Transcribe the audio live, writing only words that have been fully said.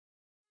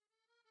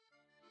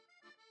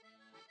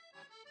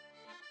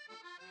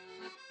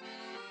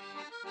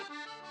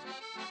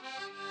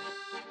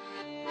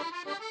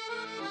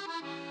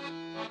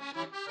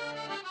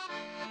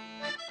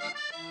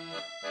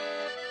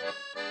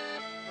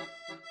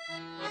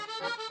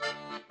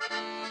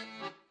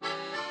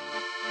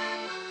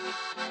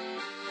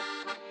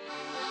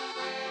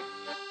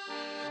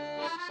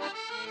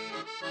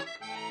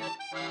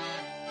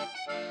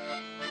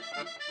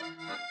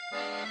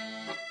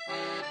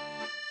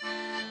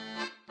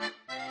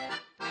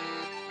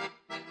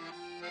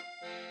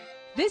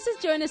This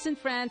is Join Us in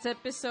France,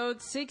 episode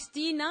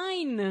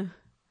 69.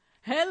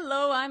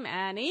 Hello, I'm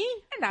Annie.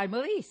 And I'm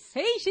Elyse.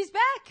 Hey, she's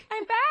back.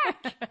 I'm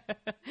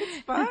back.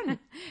 It's fun.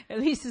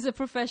 Elyse is a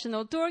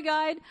professional tour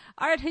guide,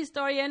 art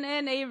historian,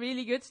 and a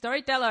really good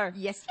storyteller.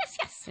 Yes.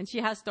 And she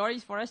has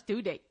stories for us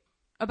today.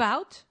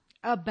 About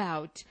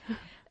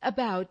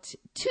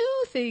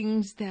two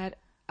things that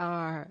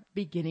are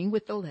beginning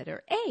with the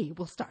letter A.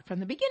 We'll start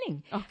from the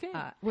beginning. Okay.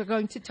 We're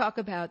going to talk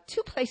about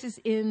two places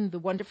in the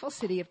wonderful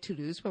city of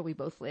Toulouse where we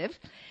both live.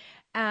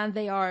 And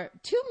they are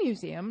two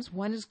museums.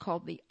 One is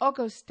called the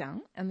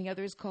Augustin and the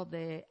other is called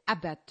the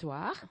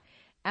Abattoir.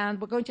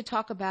 And we're going to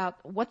talk about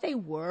what they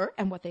were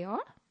and what they are.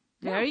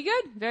 Very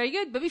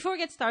good. But before we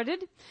get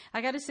started,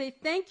 I got to say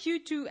thank you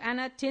to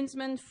Anna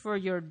Tinsman for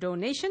your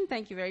donation.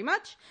 Thank you very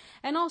much.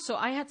 And also,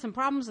 I had some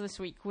problems this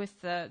week with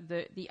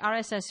the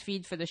RSS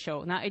feed for the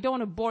show. Now, I don't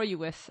want to bore you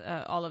with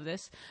all of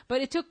this,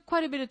 but it took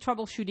quite a bit of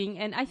troubleshooting,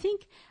 and I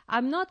think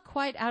I'm not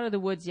quite out of the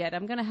woods yet.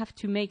 I'm going to have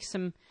to make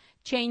some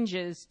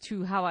changes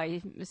to how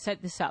I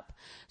set this up.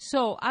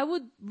 So I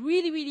would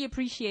really, really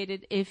appreciate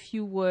it if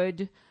you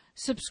would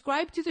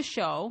subscribe to the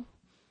show,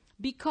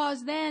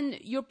 because then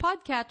your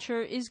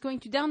podcatcher is going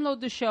to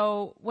download the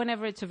show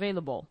whenever it's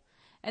available.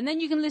 And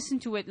then you can listen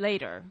to it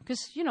later.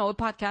 Because, you know, a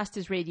podcast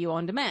is radio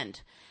on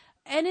demand.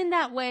 And in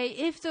that way,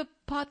 if the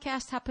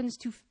podcast happens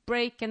to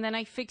break and then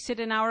I fix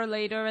it an hour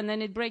later and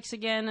then it breaks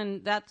again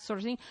and that sort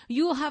of thing,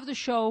 you'll have the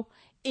show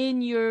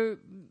in your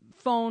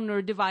phone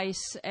or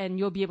device and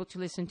you'll be able to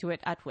listen to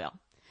it at will.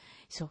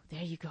 So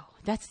there you go.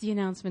 That's the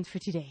announcement for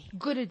today.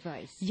 Good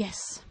advice.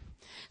 Yes.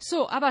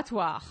 So,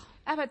 Abattoir.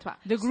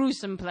 The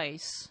gruesome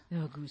place.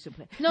 Oh, gruesome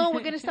place. No, we're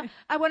going to start.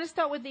 I want to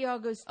start with the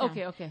Augustin.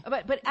 Okay.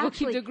 But actually, we'll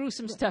keep the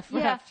gruesome stuff for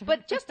after.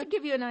 But just to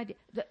give you an idea,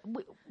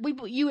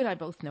 you and I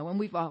both know, and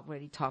we've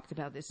already talked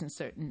about this in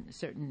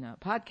certain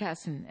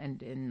podcasts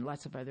and in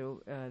lots of other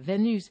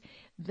venues,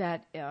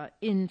 that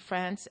in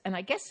France, and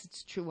I guess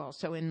it's true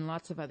also in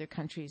lots of other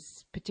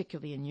countries,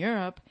 particularly in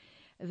Europe,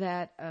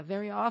 that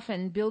very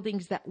often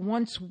buildings that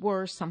once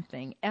were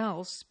something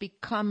else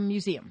become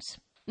museums.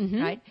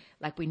 Mm-hmm. Right?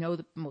 Like we know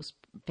the most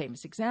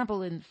famous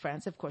example in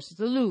France, of course, is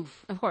the Louvre.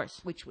 Of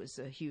course. Which was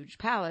a huge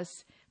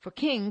palace for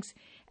kings,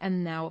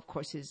 and now, of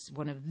course, is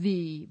one of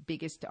the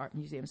biggest art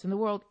museums in the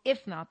world,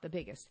 if not the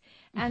biggest.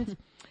 And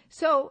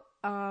so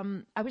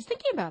I was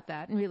thinking about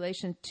that in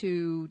relation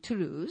to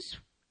Toulouse,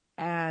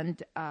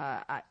 and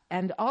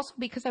also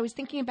because I was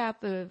thinking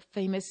about the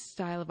famous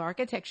style of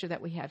architecture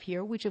that we have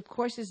here, which, of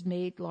course, is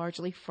made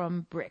largely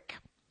from brick.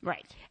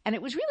 Right. And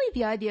it was really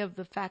the idea of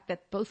the fact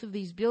that both of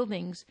these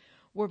buildings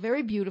were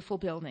very beautiful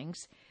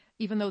buildings,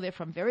 even though they're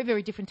from very,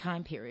 very different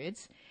time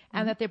periods,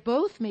 and that they're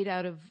both made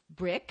out of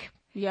brick.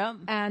 Yeah.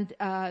 And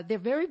they're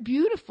very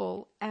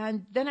beautiful.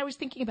 And then I was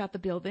thinking about the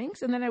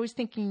buildings, and then I was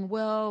thinking,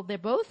 well, they're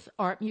both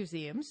art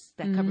museums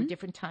that cover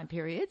different time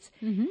periods.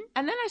 Mm-hmm.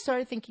 And then I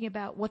started thinking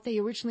about what they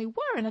originally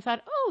were, and I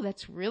thought, oh,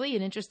 that's really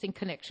an interesting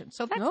connection.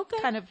 So that's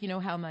kind of,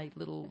 how my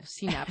little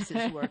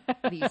synapses work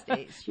these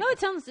days. No, it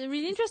sounds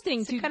really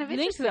interesting to kind of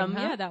link them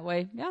that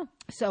way. Yeah.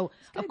 So,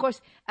 of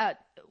course,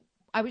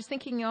 I was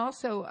thinking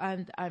also,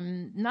 and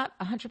I'm not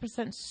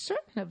 100%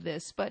 certain of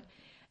this, but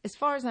as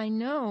far as I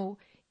know,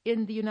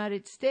 in the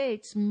United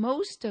States,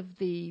 most of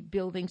the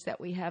buildings that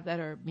we have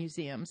that are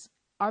museums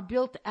are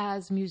built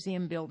as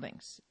museum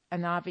buildings.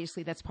 And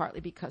obviously that's partly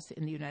because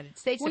in the United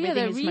States,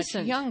 everything is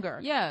much younger.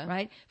 Yeah.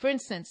 Right? For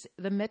instance,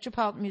 the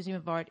Metropolitan Museum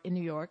of Art in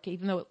New York,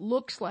 even though it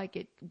looks like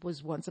it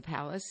was once a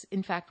palace,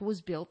 in fact was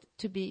built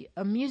to be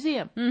a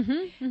museum. Mm-hmm,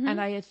 mm-hmm.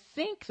 And I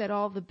think that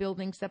all the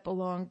buildings that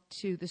belong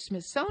to the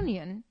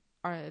Smithsonian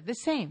are the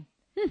same.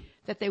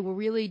 That they were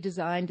really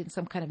designed in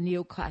some kind of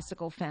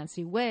neoclassical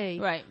fancy way.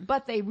 Right.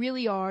 But they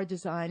really are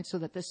designed so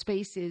that the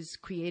space is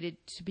created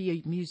to be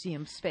a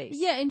museum space.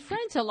 Yeah, in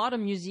France, a lot of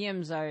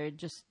museums are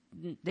just,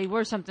 they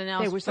were something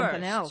else. They were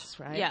something else,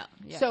 right? Yeah.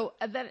 So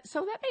that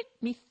made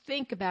me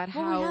think about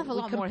how we have a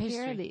lot compare more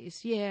history.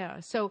 these.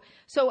 Yeah. So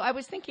I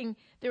was thinking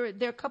there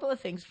are a couple of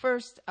things.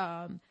 First,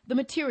 the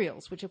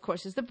materials, which of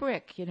course is the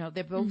brick.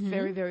 They're both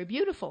very, very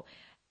beautiful.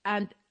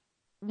 And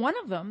one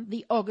of them,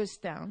 the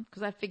Augustin,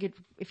 because I figured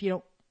if you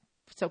don't,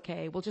 it's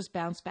okay. We'll just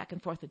bounce back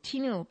and forth a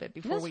teeny little bit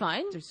before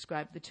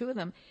describe the two of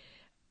them.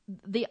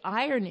 The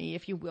irony,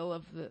 if you will,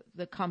 of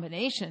the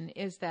combination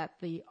is that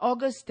the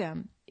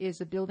Augustin is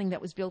a building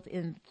that was built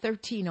in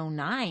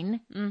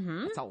 1309.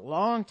 Mm-hmm. That's a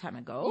long time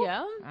ago.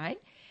 Yeah. Right?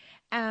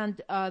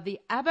 And the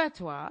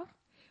Abattoir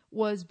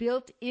was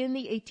built in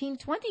the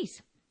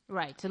 1820s.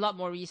 Right. It's a lot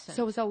more recent.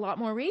 So it's a lot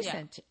more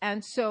recent. Yeah.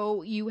 And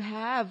so you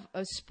have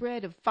a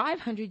spread of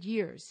 500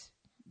 years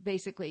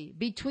basically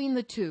between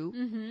the two.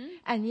 Mm-hmm.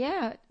 And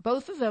yet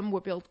both of them were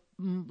built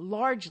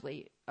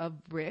largely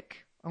of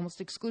brick,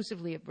 almost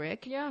exclusively of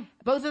brick. Yeah.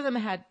 Both of them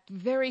had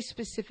very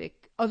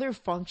specific other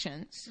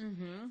functions.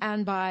 Mm-hmm.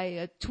 And by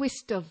a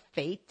twist of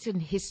fate and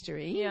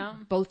history,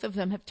 both of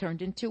them have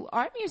turned into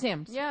art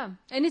museums. Yeah.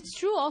 And it's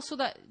true also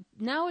that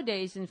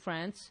nowadays in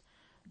France,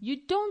 you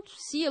don't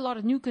see a lot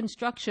of new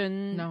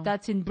construction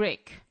that's in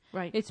brick.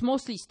 Right. It's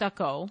mostly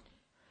stucco.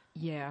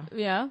 Yeah.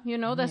 Yeah,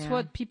 that's Yeah.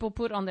 what people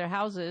put on their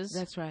houses.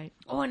 That's right.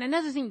 Oh, and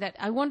another thing that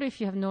I wonder if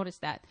you have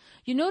noticed that.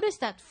 You noticed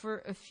that for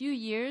a few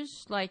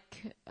years,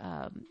 like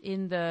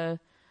in it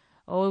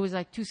was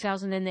like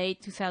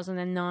 2008,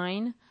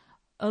 2009,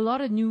 a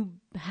lot of new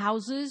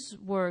houses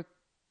were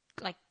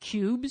like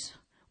cubes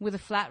with a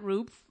flat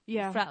roof.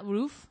 Yeah. Flat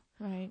roof.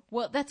 Right.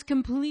 Well, that's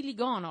completely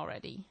gone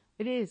already.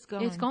 It is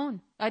gone. It's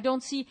gone. I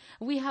don't see.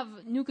 We have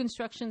new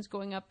constructions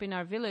going up in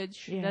our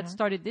village that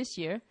started this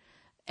year,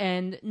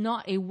 and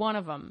not a one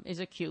of them is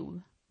a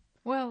cube.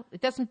 Well,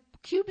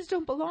 cubes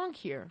don't belong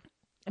here.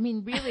 I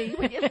mean, really,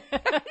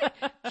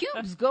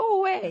 cubes go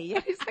away.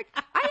 It's like,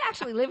 I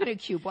actually live in a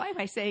cube. Why am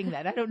I saying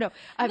that? I don't know.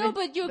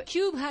 But your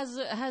cube has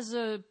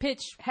a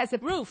pitch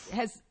roof.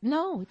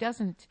 No, it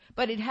doesn't.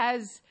 But it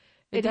has.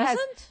 It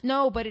doesn't?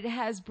 No, but it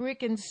has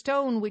brick and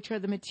stone, which are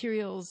the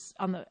materials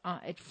on the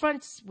it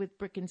fronts with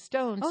brick and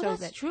stone. Oh, so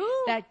that's true.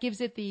 That gives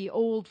it the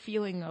old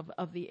feeling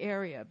of the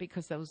area,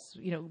 because those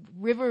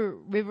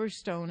river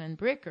stone and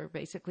brick are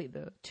basically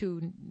the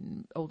two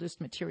oldest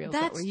materials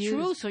that were used.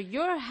 That's true. So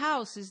your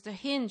house is the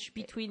hinge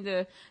between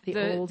the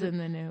old and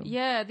the new.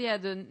 Yeah. The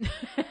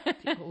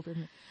old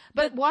and the.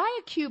 But why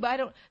a cube?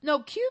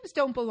 Cubes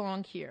don't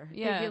belong here.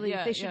 Yeah,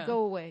 they should go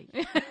away.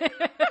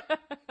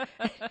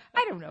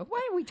 I don't know.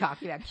 Why are we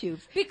talking about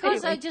cubes?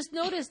 Because anyway. I just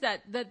noticed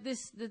that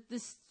this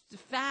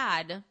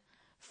fad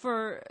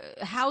for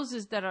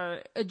houses that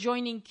are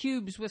adjoining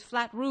cubes with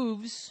flat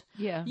roofs.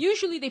 Yeah.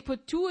 Usually they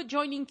put two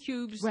adjoining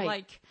cubes they're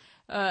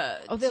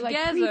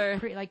together.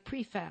 like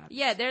prefab.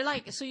 Yeah, they're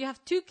like, so you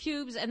have two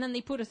cubes and then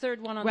they put a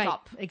third one on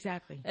top.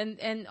 Exactly.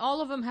 And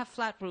all of them have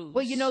flat roofs.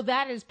 Well,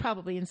 that is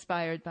probably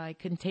inspired by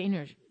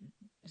containers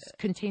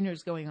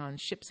going on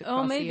ships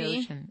across the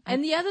ocean.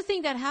 And the other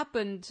thing that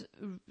happened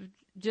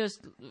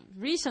just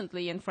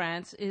recently in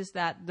France is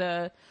that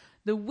the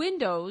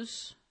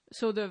windows,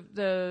 so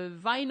the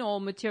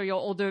vinyl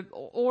material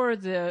or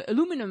the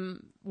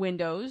aluminum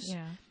windows,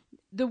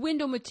 the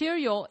window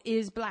material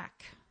is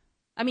black.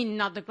 I mean,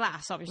 not the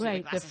glass, obviously.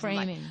 Right, the glass the isn't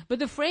black. framing. But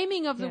the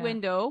framing of the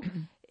window,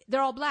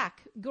 they're all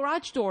black.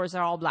 Garage doors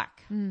are all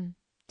black.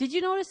 Did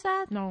you notice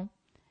that? No.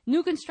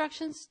 New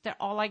constructions, they're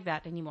all like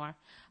that anymore.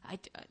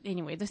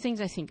 Anyway, the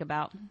things I think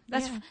about.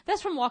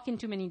 That's from walking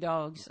too many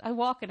dogs. I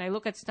walk and I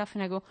look at stuff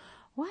and I go,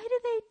 why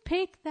did they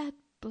pick that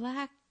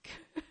black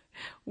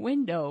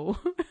window?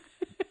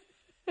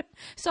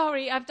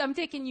 Sorry, I'm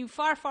taking you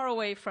far, far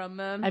away from...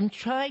 I'm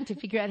trying to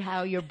figure out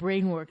how your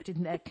brain worked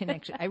in that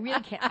connection. I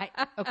really can't.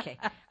 Okay.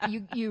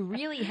 You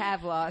really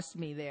have lost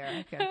me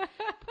there. Okay.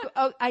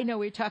 Oh, I know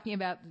we're talking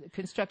about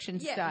construction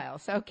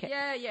styles. Okay.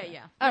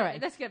 Yeah. All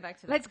right. Let's get back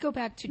to that. Let's go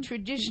back to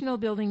traditional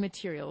building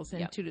materials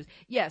in Toulouse.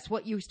 Yes,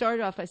 what you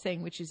started off by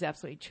saying, which is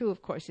absolutely true,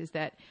 of course, is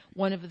that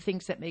one of the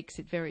things that makes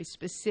it very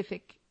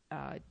specific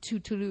to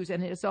Toulouse,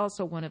 and it is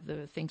also one of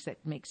the things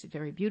that makes it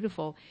very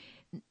beautiful,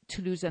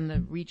 Toulouse and the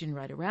region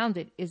right around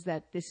it, is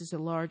that this is a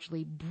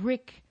largely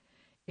brick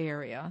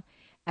area,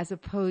 as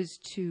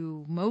opposed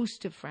to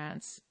most of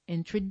France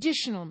in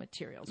traditional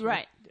materials,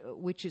 right?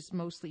 Which is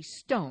mostly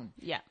stone.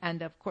 Yeah.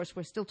 And of course,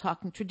 we're still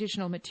talking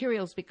traditional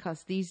materials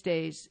because these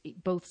days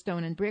both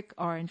stone and brick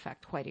are in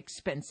fact quite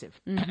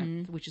expensive,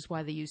 which is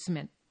why they use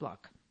cement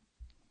block.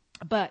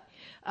 But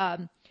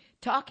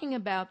talking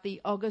about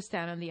the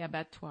Augustin and the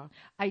Abattoir,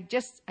 I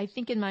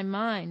think in my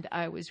mind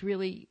I was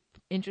really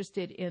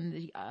interested in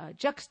the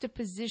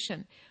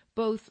juxtaposition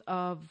both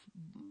of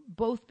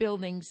both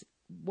buildings,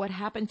 what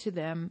happened to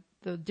them,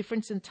 the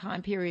difference in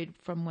time period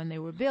from when they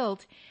were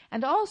built,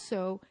 and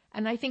also,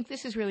 and I think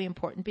this is really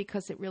important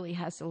because it really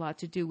has a lot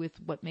to do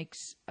with what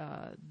makes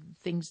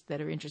things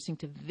that are interesting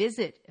to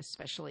visit,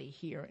 especially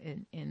here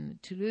in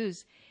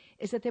Toulouse,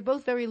 is that they're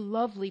both very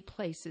lovely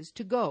places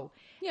to go.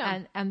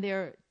 Yeah. And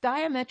they're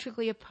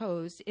diametrically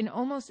opposed in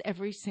almost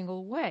every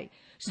single way.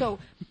 So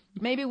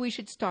maybe we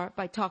should start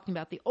by talking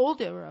about the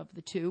older of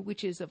the two,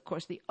 which is, of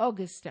course, the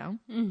Augustin.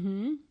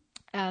 Mm-hmm.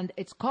 And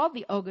it's called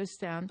the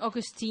Augustin.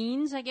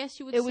 Augustines, I guess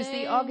you would say. It was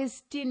the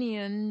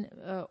Augustinian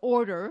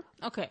order.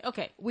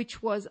 Okay.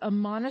 Which was a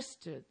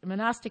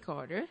monastic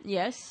order.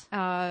 Yes.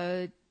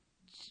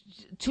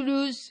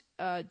 Toulouse,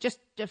 just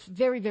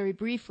very, very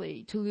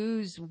briefly,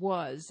 Toulouse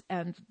was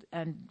and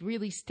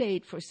really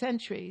stayed for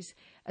centuries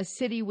a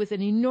city with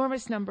an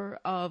enormous number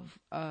of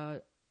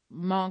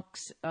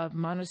monks, of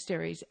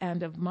monasteries,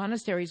 and of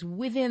monasteries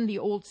within the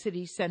old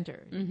city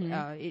center.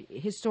 It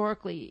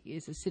historically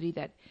is a city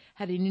that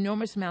had an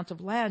enormous amount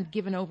of land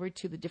given over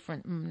to the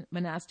different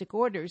monastic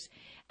orders.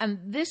 And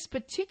this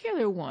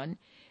particular one,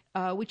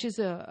 which is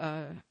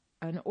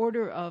an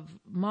order of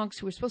monks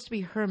who are supposed to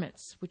be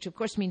hermits, which of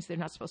course means they're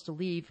not supposed to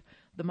leave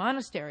the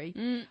monastery,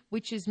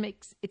 which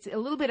makes it's a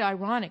little bit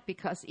ironic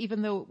because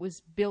even though it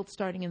was built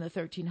starting in the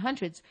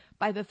 1300s,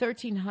 by the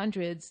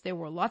 1300s there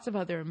were lots of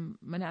other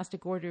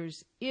monastic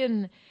orders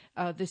in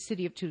the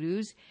city of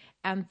Toulouse,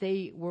 and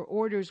they were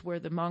orders where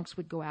the monks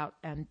would go out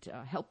and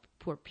help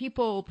poor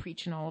people,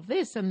 preach and all of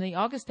this, and the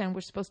Augustins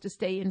were supposed to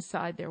stay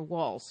inside their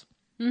walls.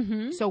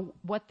 So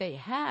what they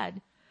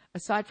had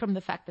aside from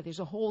the fact that there's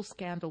a whole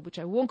scandal, which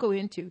I won't go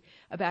into,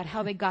 about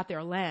how they got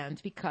their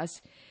land,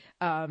 because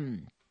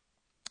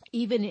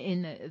even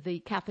in the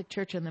Catholic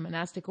Church and the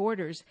monastic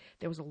orders,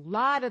 there was a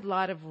lot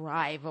of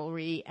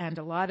rivalry and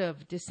a lot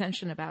of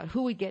dissension about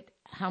who would get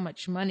how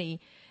much money.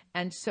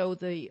 And so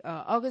the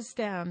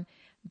Augustins,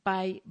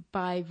 by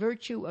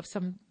virtue of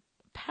some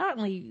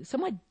apparently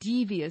somewhat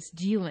devious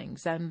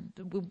dealings, and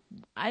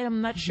I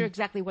am not sure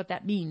exactly what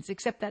that means,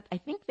 except that I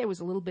think there was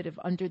a little bit of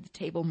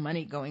under-the-table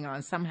money going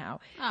on somehow.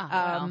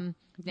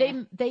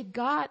 They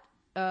got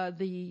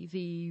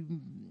the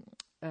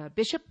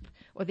bishop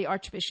or the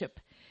archbishop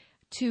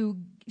to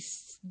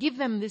give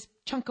them this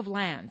chunk of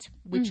land,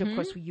 which, of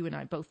course, you and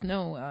I both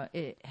know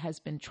it has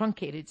been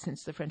truncated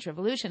since the French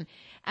Revolution.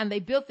 And they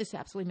built this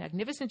absolutely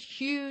magnificent,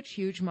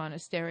 huge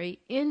monastery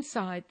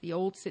inside the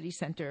old city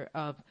center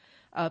of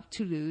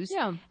Toulouse.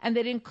 Yeah. And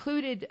that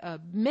included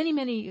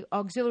many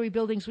auxiliary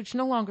buildings which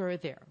no longer are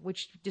there,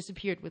 which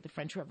disappeared with the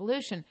French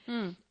Revolution.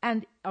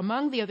 And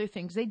among the other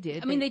things they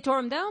did... they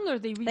tore them down, or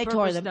they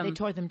repurposed them? They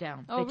tore them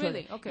down. Oh,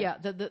 really? Okay. Yeah,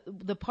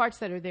 the parts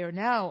that are there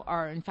now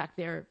are, in fact,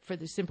 there for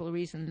the simple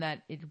reason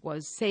that it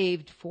was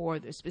saved for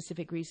the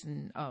specific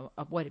reason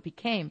of what it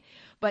became.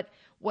 But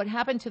what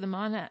happened to the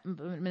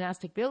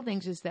monastic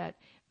buildings is that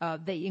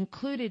they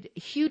included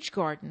huge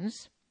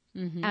gardens,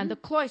 and the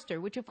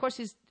cloister, which of course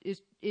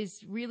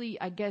is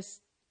really, I guess,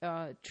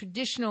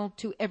 traditional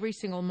to every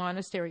single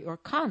monastery or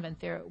convent.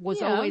 There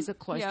was always a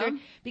cloister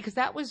because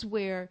that was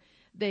where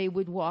they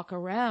would walk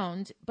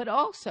around. But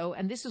also,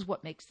 and this is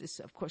what makes this,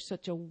 of course,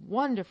 such a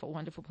wonderful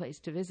place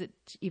to visit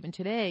even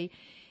today,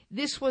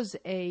 this was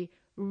a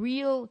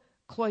real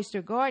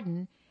cloister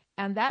garden.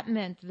 And that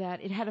meant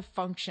that it had a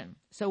function.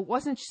 So it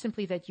wasn't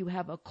simply that you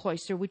have a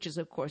cloister, which is,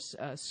 of course,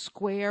 a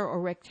square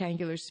or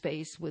rectangular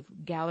space with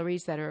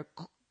galleries that are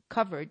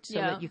covered so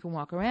that you can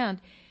walk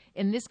around.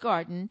 In this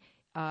garden,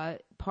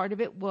 part of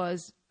it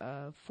was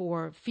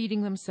for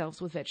feeding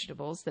themselves with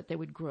vegetables that they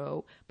would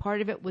grow.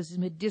 Part of it was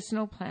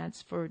medicinal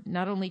plants for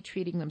not only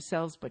treating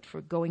themselves, but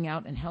for going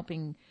out and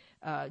helping,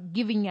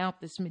 giving out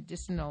the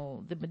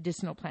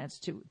medicinal plants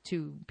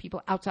to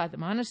people outside the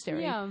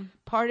monastery. Yeah.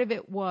 Part of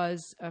it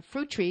was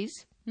fruit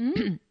trees,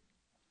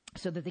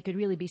 so that they could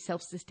really be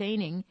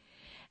self-sustaining.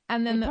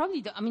 And then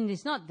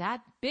it's not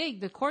that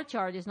big. The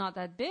courtyard is not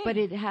that big. But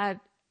it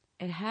had,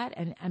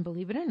 and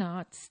believe it or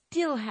not,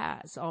 still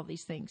has all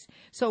these things.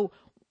 So,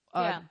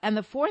 and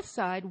the fourth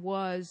side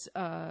was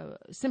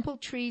simple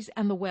trees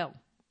and the well.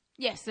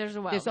 Yes, there's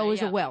a well. There's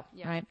always a well,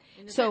 right?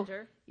 In the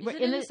center. Is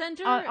it in the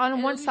center?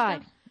 On one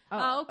side.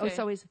 Okay. It's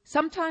always,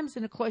 sometimes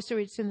in a cloister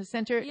it's in the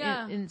center,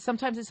 and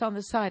sometimes it's on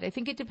the side. I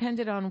think it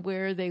depended on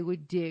where they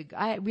would dig.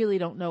 I really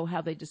don't know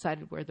how they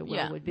decided where the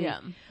well would be.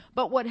 Yeah.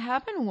 But what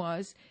happened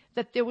was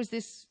that there was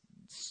this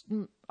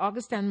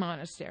Augustin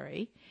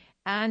monastery,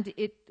 and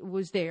it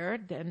was there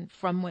then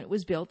from when it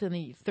was built in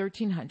the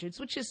 1300s,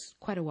 which is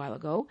quite a while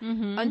ago,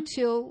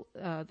 until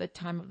the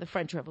time of the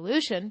French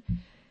Revolution.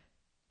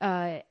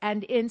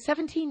 And in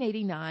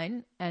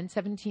 1789 and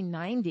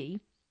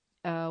 1790,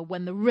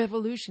 when the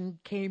revolution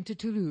came to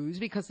Toulouse,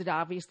 because it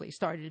obviously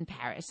started in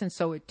Paris, and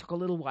so it took a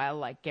little while,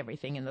 like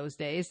everything in those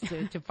days,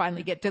 to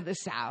finally get to the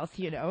south,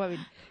 I mean,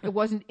 it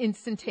wasn't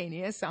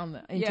instantaneous on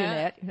the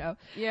internet,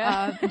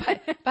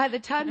 but by the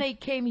time they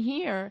came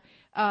here,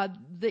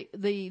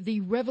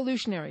 the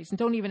revolutionaries, and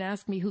don't even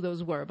ask me who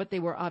those were, but they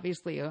were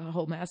obviously a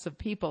whole mass of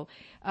people.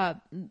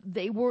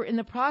 They were in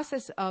the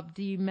process of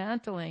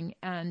dismantling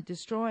and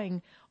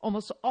destroying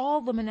almost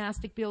all the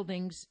monastic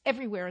buildings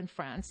everywhere in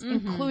France,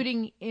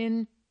 including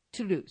in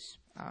Toulouse.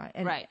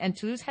 And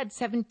Toulouse had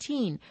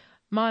 17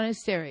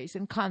 monasteries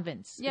and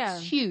convents. Yeah.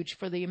 It's huge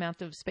for the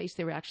amount of space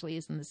there actually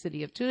is in the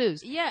city of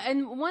Toulouse. Yeah,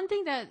 and one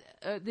thing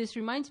that this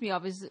reminds me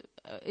of is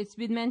it's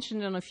been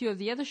mentioned on a few of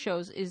the other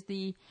shows is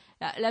the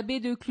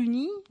l'Abbaye de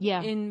Cluny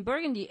in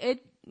Burgundy.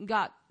 It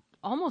got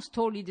almost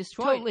totally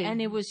destroyed,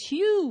 and it was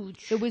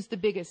huge. It was the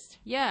biggest.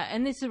 Yeah,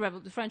 and this is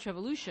the French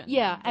Revolution.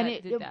 Yeah,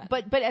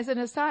 but as an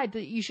aside,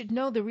 you should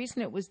know the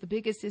reason it was the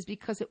biggest is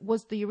because it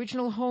was the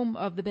original home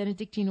of the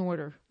Benedictine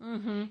order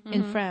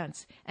in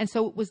France, and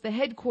so it was the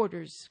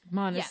headquarters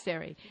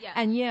monastery. Yeah.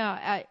 And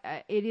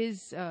it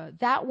is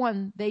that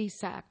one they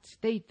sacked.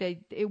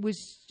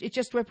 It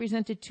just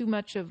represented too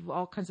much of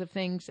all kinds of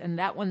things, and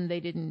that one they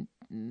didn't.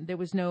 There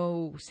was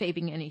no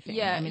saving anything.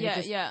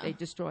 They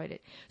destroyed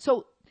it.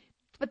 So.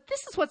 But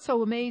this is what's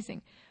so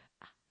amazing.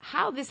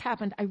 How this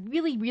happened, I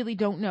really, really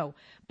don't know.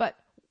 But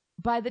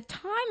by the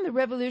time the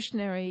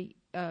revolutionary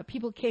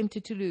people came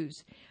to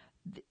Toulouse,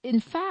 in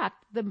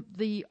fact,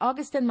 the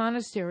Augustin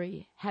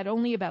monastery had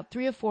only about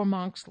 3 or 4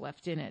 monks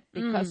left in it,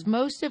 because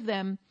most of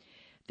them,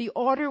 the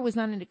order was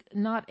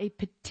not a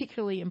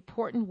particularly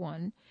important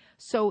one,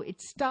 so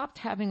it stopped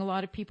having a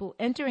lot of people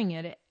entering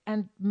it,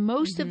 and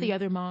most of the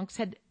other monks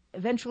had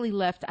eventually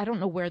left. I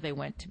don't know where they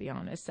went, to be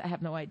honest. I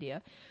have no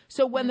idea.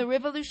 So when the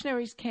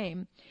revolutionaries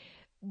came,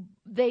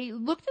 they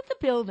looked at the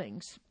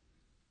buildings,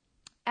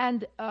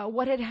 and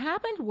what had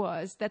happened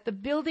was that the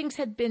buildings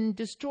had been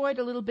destroyed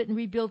a little bit and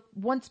rebuilt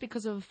once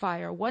because of a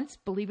fire, once,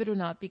 believe it or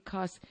not,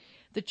 because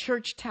the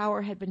church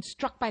tower had been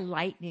struck by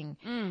lightning,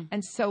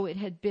 and so it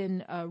had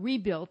been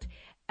rebuilt.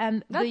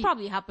 And that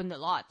probably happened a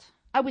lot.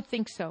 I would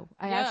think so.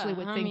 I actually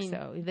would think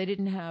so. They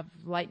didn't have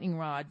lightning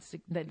rods.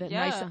 The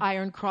nice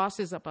iron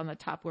crosses up on the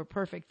top were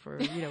perfect for,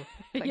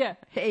 like,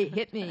 hey,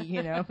 hit me,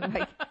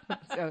 like,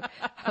 so.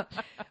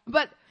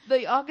 But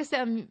the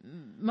Augustin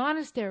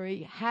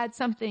monastery had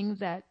something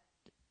that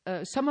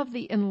some of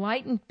the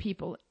enlightened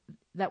people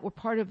that were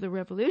part of the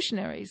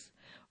revolutionaries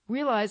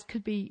realized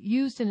could be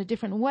used in a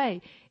different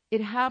way. It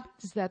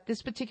happens that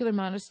this particular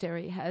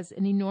monastery has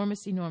an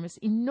enormous, enormous,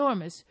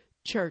 enormous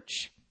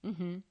church.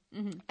 Mm-hmm.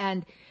 Mm-hmm.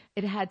 And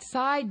it had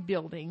side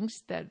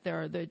buildings that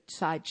there are the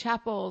side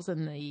chapels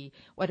and the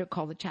what are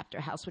called the chapter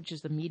house, which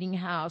is the meeting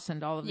house,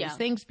 and all of these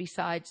things,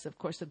 besides, of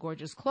course, the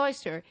gorgeous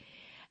cloister.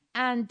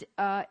 And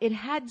it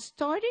had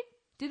started.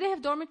 Did they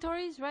have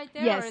dormitories right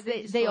there? Yes,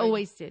 they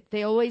always did.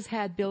 They always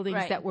had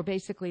buildings that were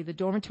basically the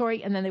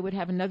dormitory, and then they would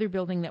have another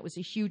building that was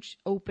a huge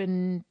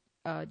open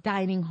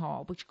dining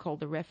hall, which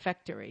called the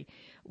refectory,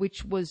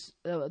 which was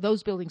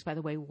those buildings, by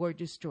the way, were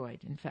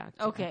destroyed. In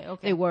fact, okay,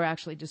 they were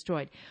actually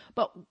destroyed.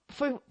 But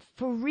for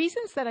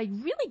reasons that I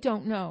really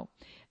don't know,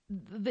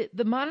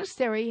 the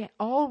monastery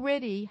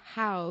already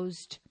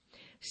housed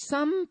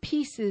some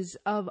pieces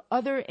of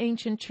other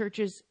ancient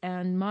churches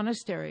and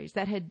monasteries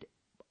that had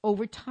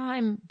over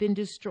time been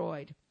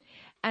destroyed,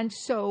 and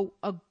so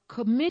a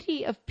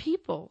committee of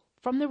people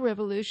from the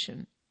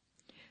revolution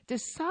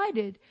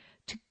decided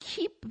to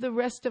keep the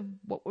rest of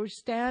what were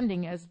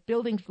standing as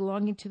buildings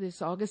belonging to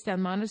this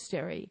Augustin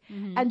monastery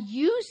and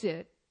use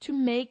it to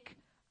make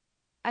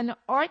an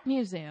art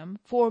museum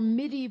for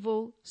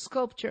medieval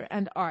sculpture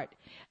and art.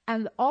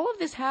 And all of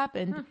this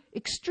happened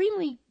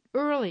extremely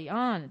early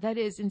on, that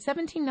is in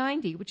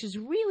 1790, which is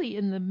really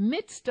in the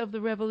midst of the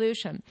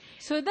revolution.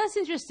 So that's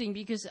interesting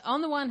because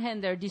on the one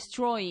hand, they're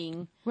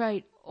destroying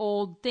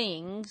old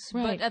things,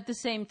 but at the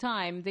same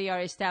time, they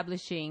are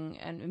establishing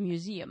a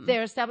museum.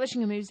 They're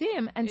establishing a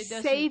museum and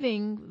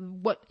saving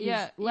what is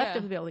left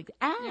of the building.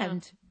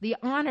 And the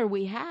honor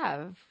we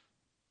have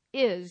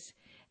is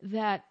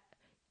that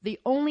the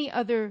only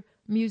other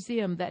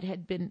museum that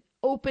had been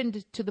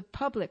opened to the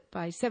public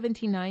by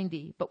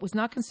 1790, but was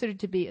not considered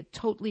to be a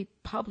totally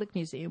public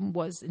museum,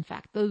 was in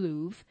fact the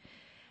Louvre.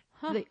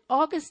 The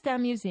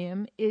Augustin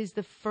Museum is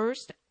the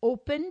first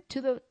open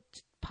to the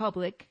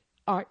public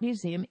art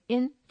museum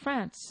in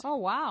France. Oh,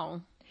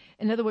 wow.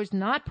 In other words,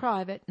 not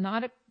private,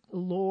 not a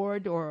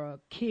lord or a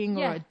king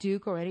or a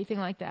duke or anything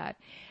like that.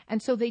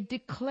 And so they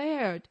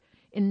declared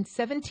in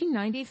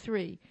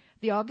 1793,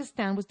 the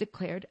Augustin was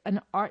declared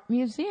an art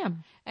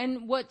museum.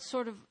 And what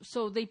sort of,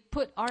 so they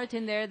put art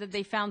in there that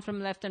they found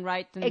from left and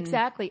right and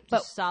exactly,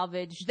 but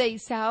salvaged. They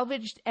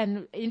salvaged,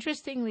 and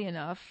interestingly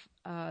enough,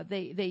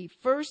 they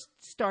first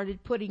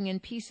started putting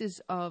in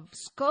pieces of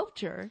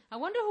sculpture. I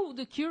wonder who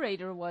the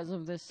curator was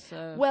of this.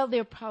 Well,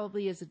 there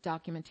probably is a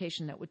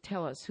documentation that would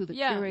tell us who the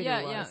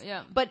curator was.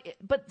 Yeah.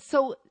 But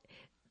so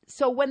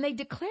when they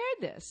declared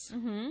this,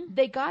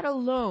 they got a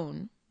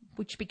loan,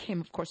 which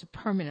became, of course, a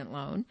permanent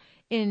loan,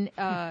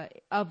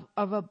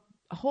 of a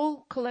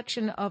whole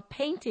collection of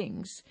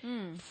paintings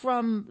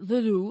from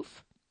the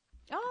Louvre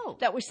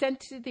that were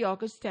sent to the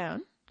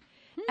Augustin.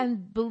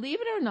 And believe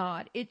it or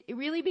not, it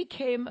really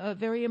became a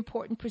very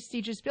important,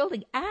 prestigious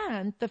building.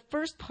 And the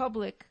first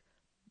public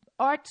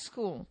art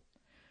school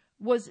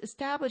was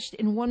established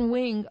in one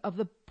wing of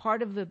the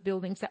part of the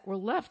buildings that were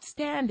left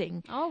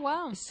standing. Oh,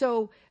 wow.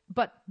 So,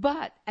 but,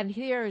 and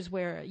here is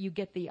where you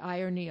get the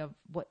irony of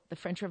what the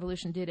French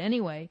Revolution did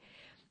anyway.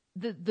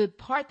 The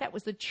part that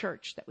was the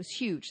church, that was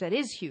huge, that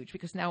is huge,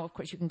 because now, of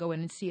course, you can go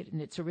in and see it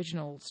in its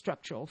original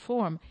structural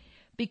form.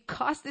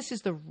 Because this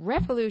is the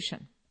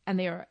revolution, and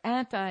they are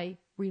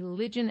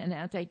anti-religion and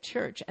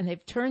anti-church, and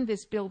they've turned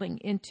this building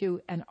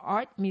into an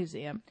art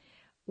museum,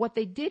 what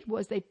they did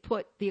was they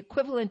put the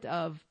equivalent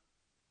of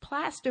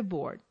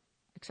plasterboard,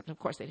 except, of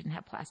course, they didn't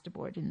have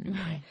plasterboard in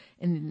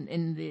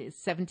the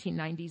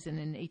 1790s and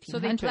in 1800s. So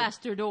they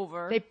plastered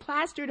over. They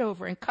plastered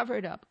over and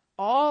covered up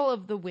all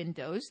of the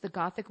windows, the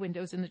Gothic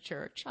windows in the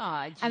church.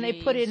 And they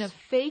put in a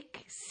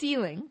fake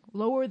ceiling,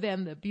 lower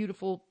than the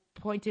beautiful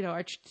pointed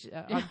arched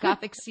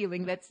Gothic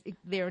ceiling that's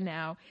there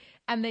now.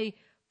 And they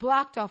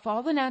blocked off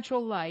all the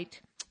natural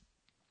light.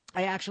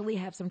 I actually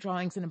have some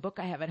drawings in a book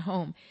I have at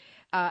home.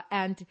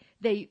 And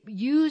they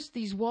used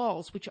these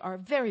walls, which are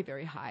very,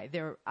 very high.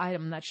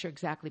 I'm not sure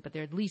exactly, but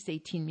they're at least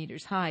 18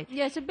 meters high.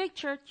 Yeah, it's a big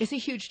church. It's a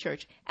huge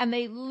church. And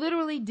they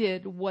literally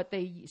did what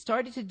they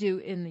started to do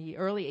in the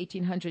early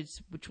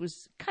 1800s, which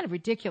was kind of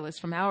ridiculous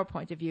from our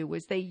point of view,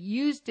 was they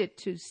used it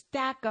to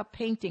stack up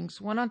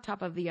paintings one on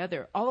top of the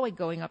other, all the way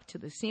going up to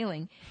the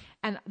ceiling.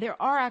 And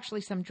there are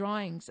actually some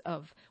drawings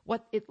of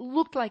what it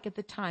looked like at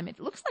the time. It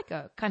looks like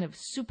a kind of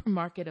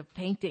supermarket of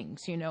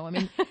paintings, I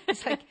mean,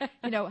 it's like,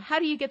 how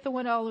do you get the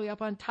one all the way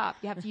up on top?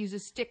 You have to use a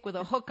stick with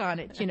a hook on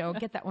it,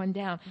 get that one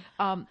down.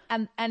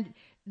 And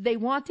they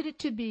wanted it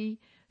to be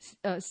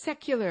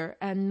secular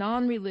and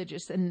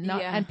non-religious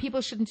and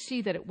people shouldn't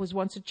see that it was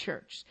once a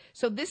church.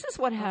 So this is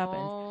what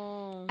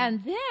happened.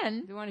 And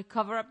then They want to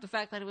cover up the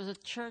fact that it was a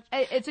church.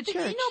 it's a But,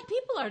 church. you know,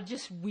 people are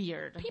just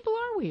weird. People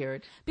are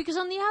weird. Because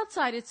on the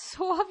outside, it's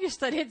so obvious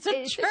that it's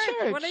a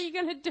church. What are you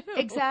going to do?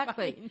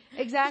 Exactly. I mean,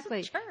 Exactly.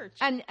 It's a church.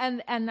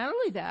 And not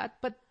only that,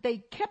 but they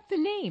kept the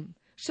name.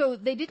 So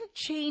they didn't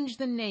change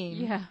the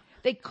name. Yeah.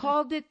 They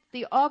called it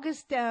the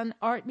Augustin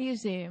Art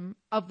Museum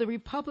of the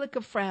Republic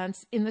of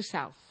France in the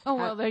South. Oh,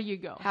 well, there you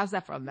go. How's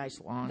that for a nice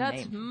long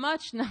That's name?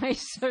 much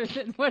nicer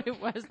than what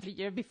it was the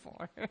year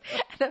before.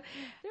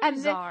 And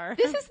bizarre.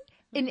 this is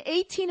in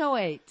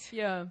 1808.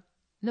 Yeah.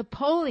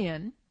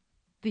 Napoleon,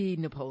 the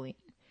Napoleon,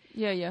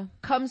 Yeah.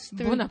 comes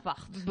through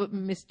Bonaparte.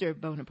 Mr.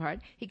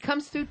 Bonaparte. He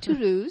comes through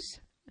Toulouse.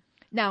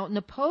 Now,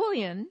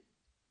 Napoleon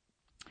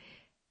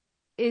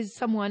is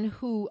someone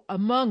who,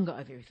 among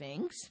other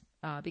things,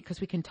 because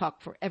we can talk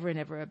forever and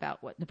ever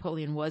about what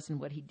Napoleon was and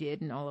what he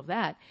did and all of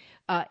that,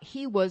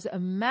 he was a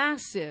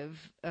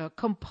massive,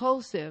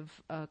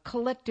 compulsive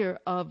collector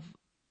of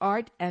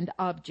art and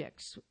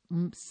objects,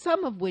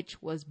 some of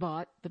which was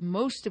bought, the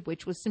most of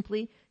which was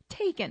simply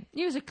taken.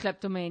 He was a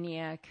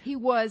kleptomaniac. He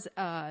was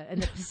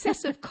an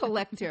obsessive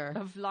collector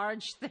Of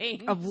large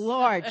things. of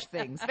large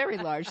things, very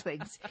large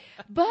things.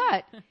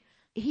 But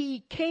he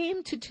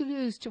came to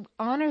Toulouse to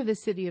honor the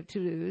city of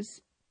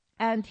Toulouse,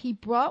 and he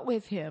brought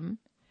with him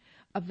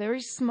a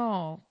very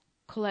small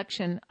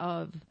collection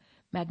of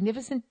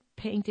magnificent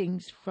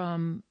paintings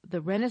from the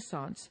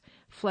Renaissance,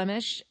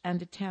 Flemish and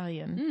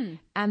Italian,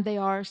 and they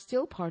are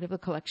still part of a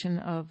collection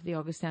of the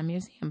Augustin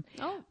Museum,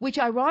 which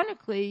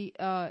ironically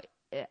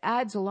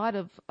adds a lot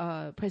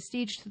of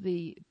prestige to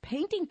the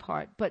painting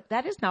part, but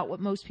that is not what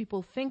most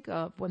people think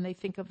of when they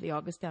think of the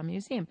Augustin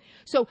Museum.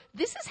 So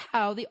this is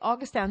how the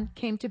Augustin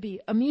came to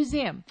be a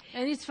museum.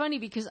 And it's funny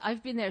because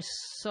I've been there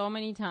so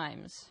many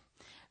times.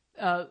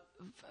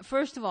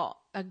 First of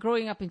all,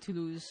 growing up in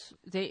Toulouse,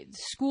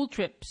 school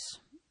trips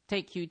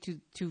take you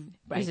to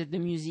visit the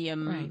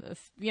museum. Right.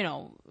 You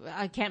know,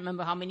 I can't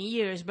remember how many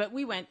years, but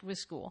we went with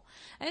school.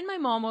 And my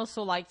mom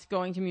also liked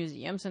going to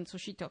museums, and so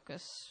she took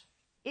us.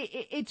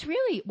 It's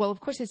really, well, of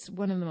course, it's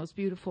one of the most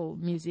beautiful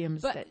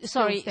museums. But that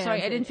sorry, still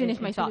stands I didn't finish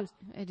my thought. Toulouse.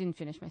 I didn't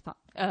finish my thought.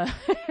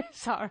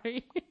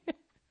 Sorry.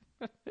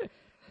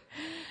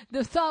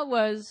 The thought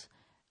was,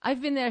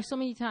 I've been there so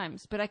many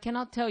times, but I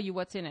cannot tell you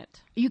what's in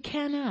it. You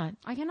cannot.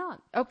 I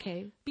cannot.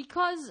 Okay.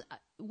 Because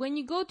when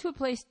you go to a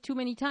place too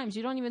many times,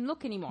 you don't even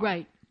look anymore.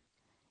 Right.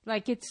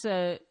 Like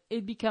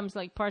it becomes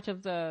like part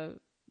of the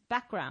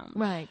background.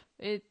 Right.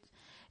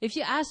 If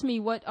you ask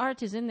me what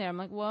art is in there, I'm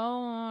like,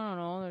 well, I don't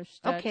know. There's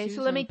statues Okay,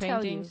 so let me and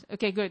tell you. paintings.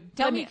 Okay, good.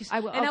 Tell me, I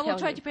will will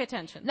try you. to pay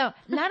attention. No,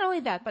 not only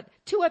that, but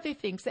two other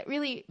things that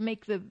really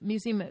make the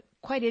museum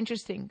quite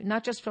interesting,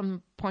 not just from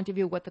the point of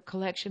view of what the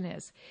collection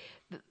is.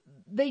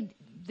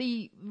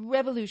 The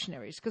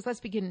revolutionaries, because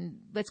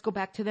let's go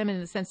back to them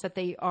in the sense that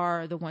they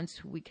are the ones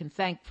who we can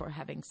thank for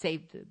having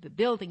saved the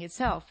building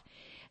itself.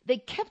 They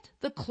kept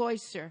the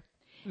cloister,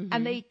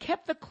 and they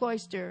kept the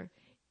cloister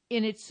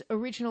in its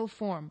original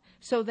form,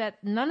 so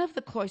that none of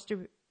the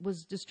cloister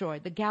was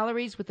destroyed. The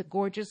galleries with the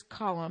gorgeous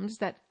columns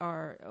that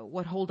are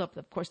what hold up,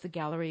 of course, the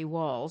gallery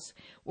walls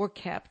were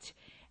kept.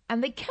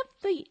 And they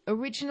kept the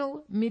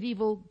original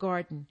medieval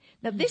garden.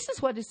 Now, this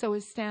is what is so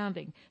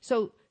astounding.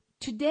 So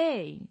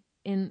today,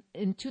 in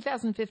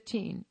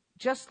 2015,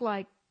 just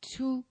like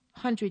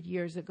 200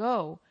 years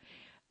ago,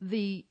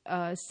 the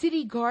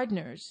city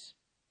gardeners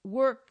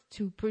work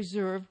to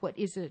preserve what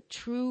is a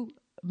true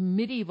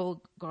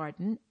medieval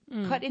garden,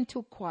 cut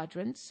into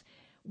quadrants,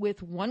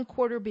 with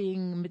 1/4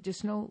 being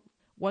medicinal,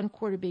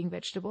 1/4 being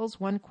vegetables,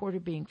 1/4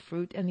 being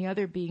fruit, and the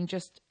other being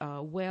just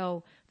a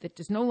well that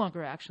is no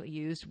longer actually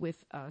used,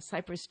 with a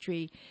cypress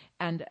tree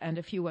and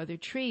a few other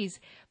trees.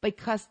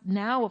 Because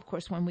now, of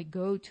course, when we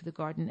go to the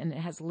garden and it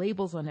has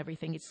labels on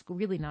everything, it's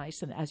really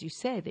nice. And as you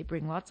say, they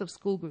bring lots of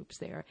school groups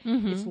there.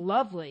 It's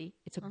lovely.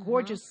 It's a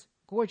gorgeous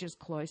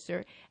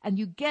cloister, and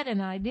you get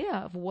an idea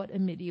of what a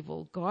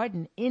medieval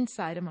garden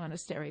inside a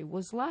monastery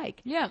was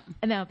like. Yeah.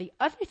 And now the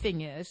other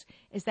thing is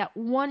that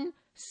one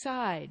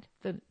side,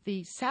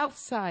 the south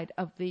side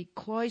of the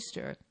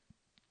cloister,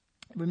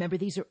 remember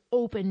these are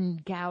open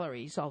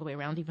galleries all the way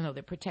around, even though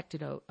they're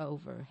protected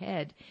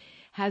overhead,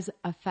 has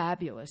a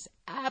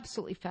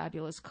absolutely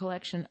fabulous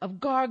collection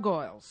of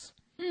gargoyles.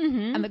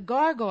 And the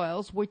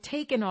gargoyles were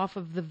taken off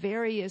of the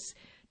various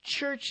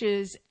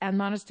churches and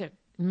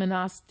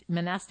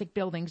monastic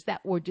buildings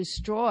that were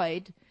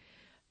destroyed,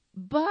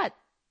 but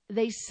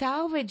they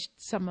salvaged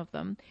some of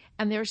them,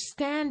 and they're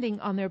standing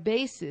on their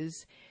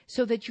bases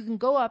so that you can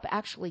go up,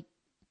 actually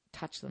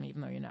touch them,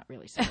 even though you're not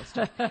really supposed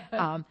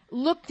to.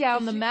 Look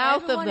down the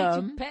mouth of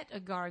them. To pet a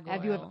gargoyle.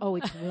 Have you ever? Oh,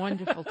 it's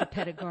wonderful to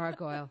pet a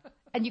gargoyle.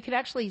 And you can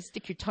actually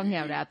stick your tongue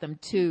out at them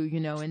too,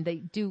 and they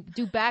do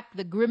back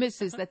the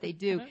grimaces that they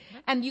do.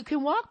 And you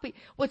can walk.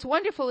 What's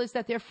wonderful is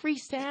that they're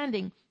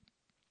freestanding.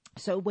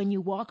 So when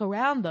you walk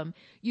around them,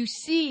 you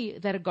see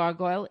that a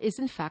gargoyle is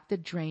in fact a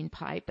drain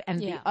pipe,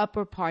 and the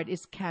upper part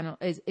is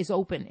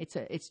open.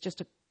 It's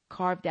just a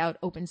carved out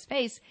open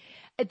space.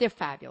 They're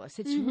fabulous.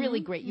 It's really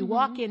great. You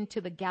walk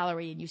into the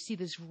gallery and you see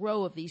this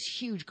row of these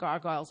huge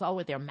gargoyles, all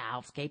with their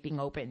mouths gaping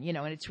open,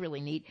 and it's really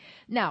neat.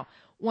 Now,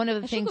 one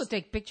of the things. I should go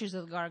take pictures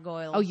of the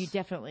gargoyles. Oh, you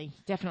definitely.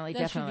 That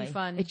should be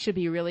fun. It should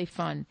be really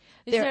fun.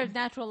 Is there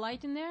natural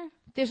light in there?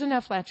 There's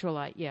enough natural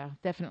light. Yeah,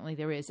 definitely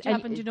there is. Do you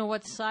happen to know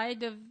what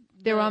side of?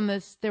 They're on the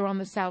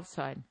south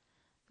side.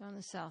 On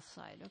the south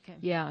side, okay.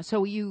 Yeah,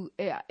 so you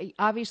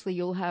obviously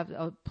you'll have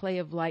a play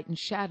of light and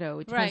shadow.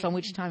 It depends on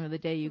which time of the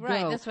day you go.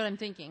 Right, that's what I'm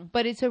thinking.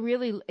 But it's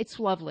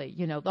lovely.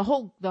 The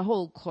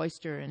whole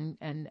cloister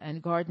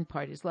and garden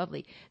part is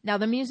lovely. Now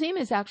the museum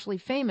is actually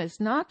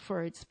famous not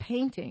for its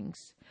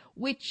paintings,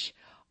 which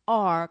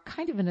are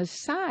kind of an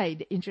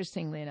aside,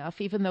 interestingly enough,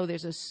 even though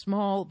there's a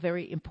small,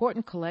 very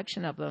important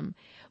collection of them,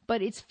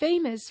 but it's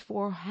famous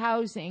for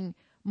housing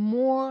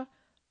more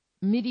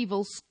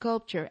medieval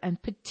sculpture,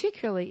 and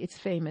particularly it's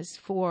famous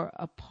for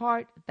a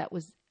part that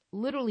was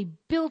literally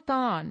built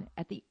on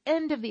at the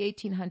end of the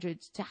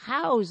 1800s to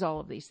house all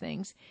of these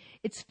things.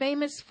 It's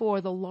famous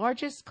for the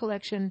largest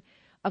collection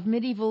of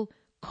medieval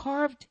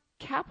carved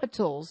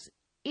capitals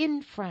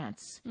in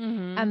France.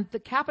 And the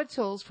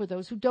capitals, for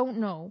those who don't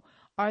know,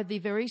 are the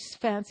very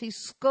fancy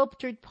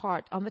sculptured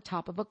part on the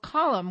top of a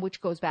column,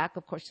 which goes back,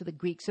 of course, to the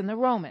Greeks and the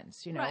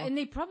Romans. Right, and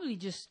they probably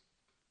just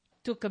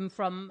took them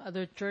from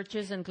other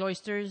churches and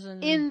cloisters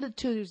in the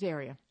Toulouse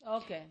area.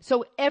 Okay.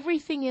 So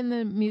everything in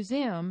the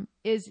museum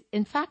is,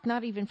 in fact,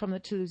 not even from the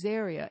Toulouse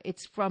area.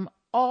 It's from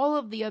all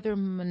of the other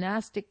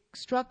monastic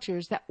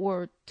structures that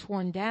were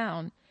torn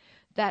down,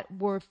 that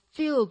were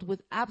filled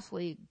with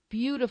absolutely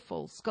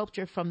beautiful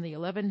sculpture from the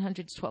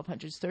 1100s,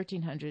 1200s,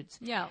 1300s.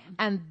 Yeah.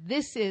 And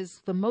this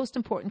is the most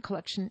important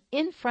collection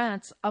in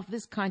France of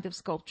this kind of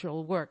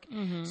sculptural work.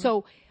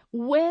 So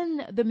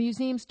when the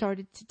museum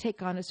started to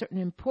take on a certain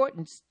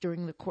importance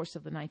during the course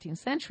of the 19th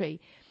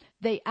century,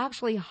 they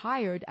actually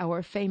hired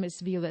our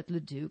famous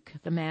Viollet-le-Duc,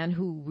 the man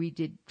who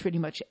redid pretty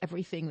much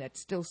everything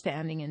that's still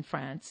standing in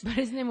France. But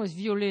his name was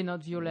Violet,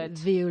 not Violette.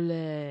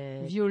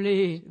 Violet.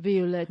 Violet.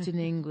 Violette in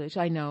English.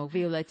 I know.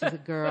 Violette is a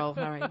girl.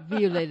 All right.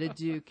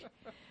 Viollet-le-Duc.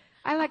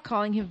 I like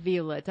calling him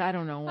Violet. I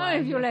don't know why.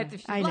 Oh, Violet,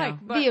 if you I know.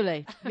 like. But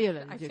Violet.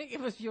 I think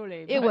it was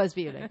Violet. It was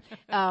Violet.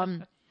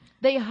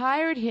 They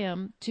hired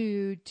him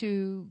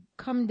to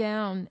come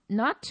down,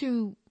 not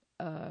to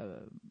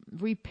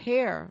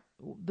repair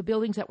the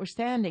buildings that were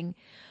standing,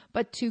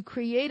 but to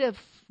create a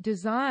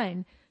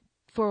design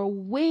for a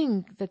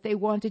wing that they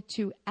wanted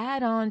to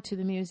add on to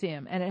the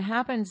museum. And it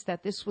happens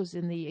that this was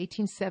in the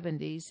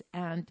 1870s,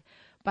 and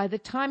by the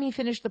time he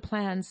finished the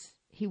plans,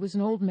 he was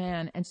an old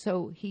man, and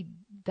so he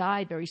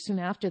died very soon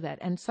after that.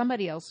 And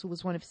somebody else, who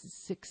was one of his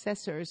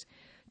successors,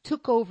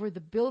 took over the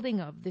building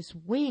of this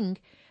wing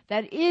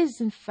that is,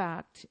 in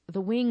fact,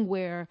 the wing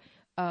where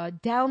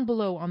down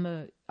below on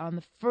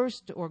the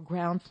first or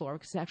ground floor,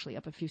 because it's actually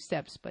up a few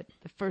steps, but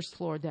the first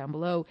floor down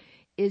below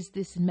is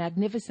this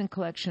magnificent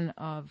collection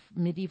of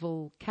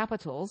medieval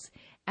capitals,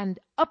 and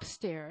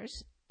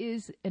upstairs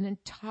is an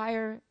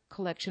entire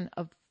collection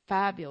of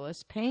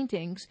fabulous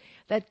paintings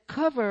that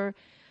cover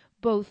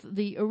both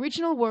the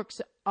original works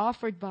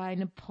offered by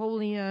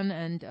Napoleon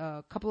and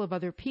a couple of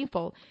other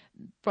people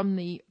from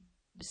the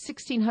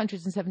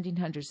 1600s and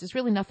 1700s. There's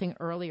really nothing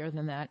earlier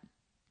than that.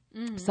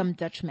 Some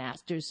Dutch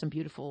masters, some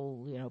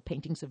beautiful,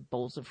 paintings of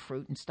bowls of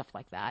fruit and stuff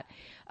like that.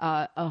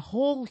 A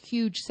whole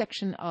huge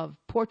section of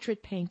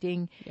portrait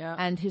painting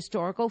and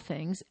historical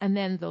things. And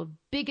then the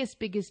biggest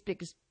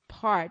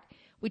part,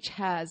 which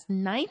has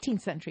 19th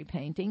century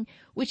painting,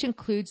 which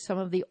includes some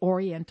of the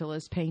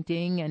Orientalist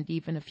painting and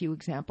even a few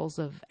examples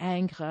of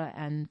Ingres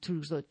and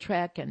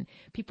Toulouse-Lautrec and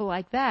people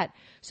like that.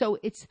 So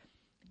it's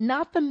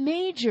not the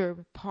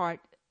major part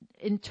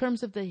in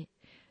terms of the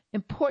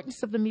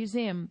importance of the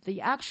museum.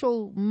 The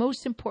actual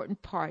most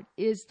important part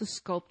is the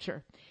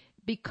sculpture,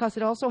 because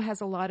it also has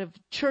a lot of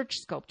church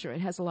sculpture.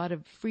 It has a lot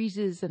of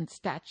friezes and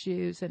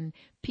statues and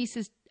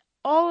pieces,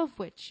 all of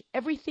which,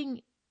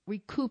 everything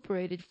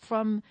recuperated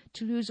from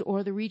Toulouse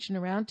or the region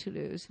around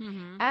Toulouse.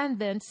 And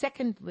then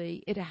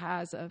secondly, it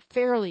has a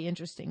fairly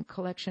interesting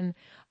collection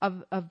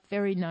of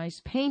very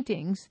nice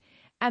paintings.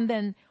 And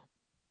then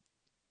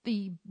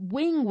the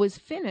wing was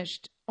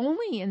finished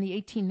only in the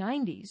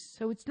 1890s,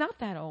 so it's not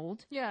that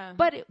old. Yeah.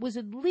 But it was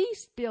at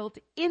least built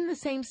in the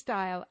same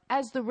style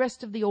as the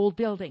rest of the old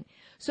building.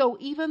 So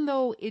even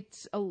though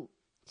it's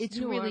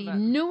newer, really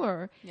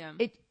newer,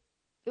 it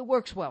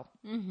works well.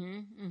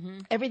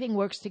 Everything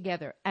works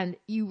together, and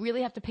you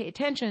really have to pay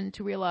attention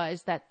to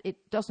realize that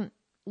it doesn't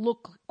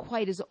look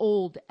quite as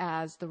old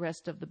as the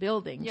rest of the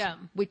buildings,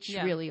 which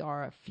really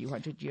are a few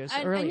hundred years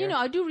earlier. And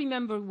I do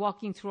remember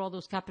walking through all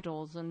those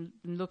capitals and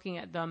looking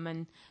at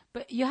them,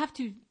 but you have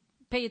to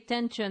pay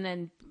attention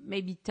and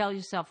maybe tell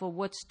yourself, well,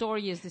 what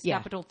story is this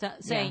capital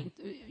saying?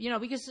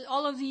 Because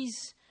all of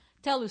these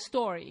tell a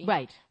story.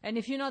 Right. And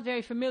if you're not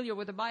very familiar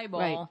with the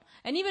Bible,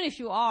 and even if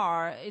you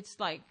are, it's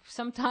like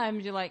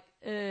sometimes you're like,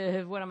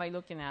 what am I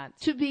looking at?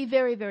 To be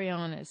very, very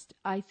honest,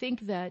 I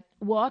think that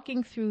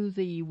walking through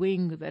the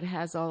wing that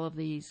has all of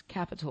these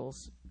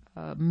capitals,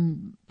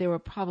 there were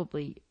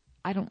probably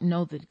I don't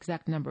know the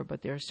exact number,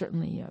 but there are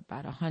certainly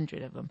about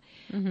 100 of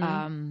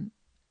them.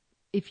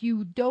 If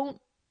you don't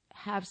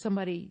have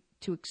somebody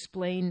to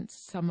explain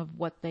some of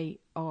what they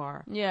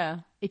are,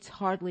 it's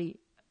hardly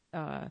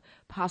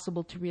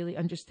possible to really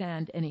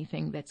understand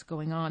anything that's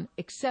going on,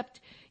 except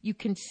you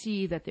can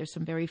see that there's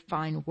some very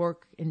fine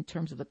work in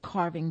terms of the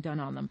carving done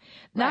on them.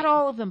 Not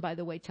all of them, by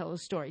the way, tell a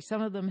story. Some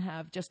of them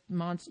have just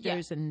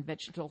monsters and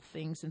vegetal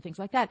things and things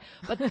like that.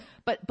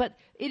 But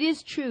it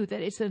is true that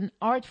it's an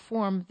art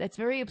form that's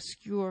very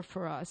obscure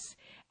for us,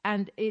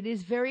 and it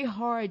is very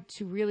hard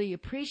to really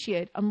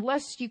appreciate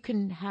unless you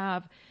can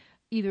have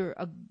either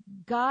a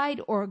guide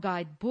or a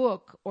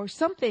guidebook or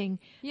something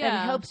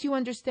that helps you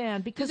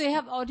understand. Because do they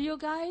have audio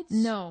guides?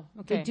 No,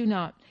 they do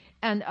not.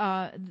 And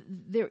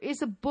there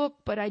is a book,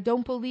 but I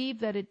don't believe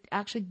that it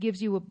actually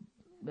gives you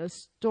a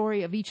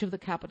story of each of the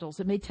capitals.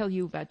 It may tell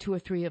you about 2 or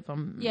 3 of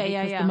them.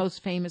 The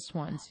most famous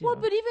ones. Well,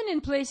 but even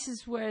in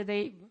places where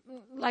they,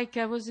 like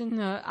I was in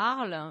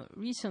Arles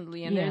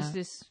recently, and there's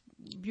this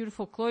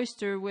beautiful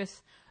cloister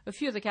with a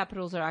few of the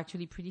capitals are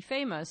actually pretty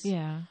famous.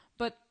 Yeah.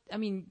 But I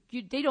mean,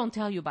 they don't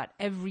tell you about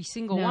every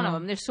single one of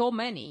them. There's so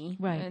many,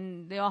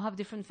 and they all have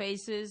different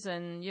faces,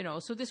 and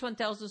so this one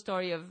tells the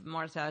story of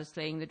Martha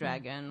slaying the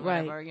dragon,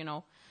 whatever,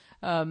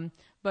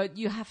 but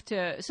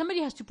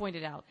somebody has to point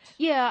it out.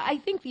 Yeah, I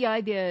think the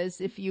idea is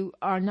if you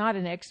are not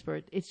an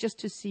expert, it's just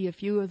to see a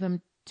few of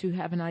them to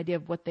have an idea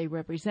of what they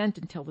represent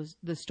and tell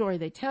the story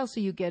they tell, so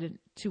you get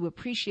to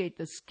appreciate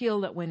the skill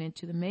that went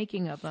into the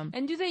making of them.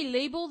 And do they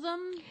label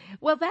them?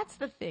 Well, that's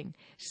the thing.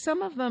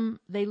 Some of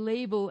them they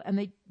label, and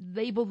they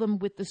label them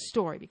with the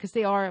story, because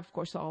they are, of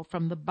course, all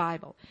from the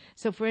Bible.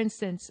 So, for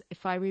instance,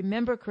 if I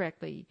remember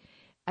correctly,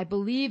 I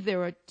believe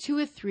there are 2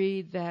 or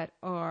 3 that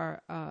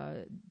are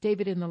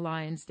David in the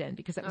Lion's Den,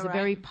 because that was a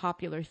very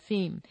popular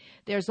theme.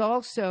 There's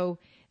also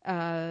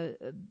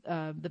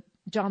the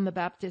John the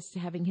Baptist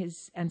having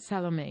and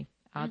Salome.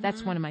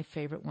 That's one of my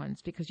favorite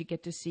ones, because you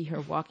get to see her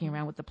walking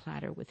around with the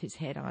platter with his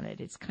head on it.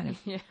 It's kind of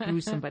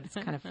gruesome, but it's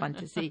kind of fun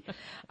to see.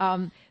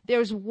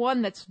 There's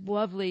one that's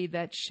lovely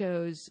that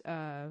shows,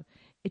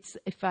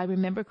 if I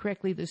remember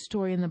correctly, the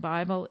story in the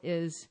Bible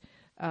is,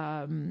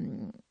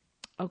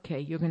 okay,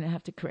 you're going to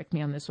have to correct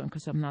me on this one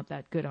because I'm not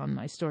that good on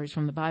my stories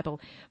from the Bible,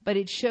 but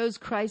it shows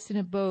Christ in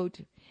a boat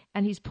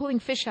and he's pulling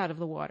fish out of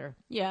the water.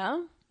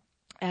 Yeah.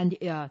 And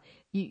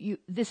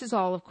this is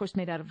all, of course,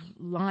 made out of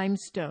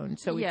limestone,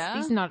 so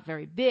it's not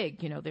very big.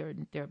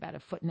 They're about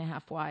 1.5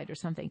 feet wide or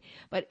something.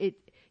 But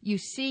you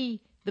see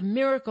the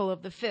miracle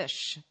of the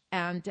fish,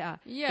 and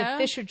the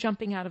fish are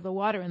jumping out of the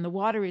water, and the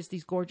water is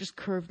these gorgeous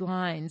curved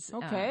lines.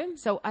 Okay.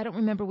 So I don't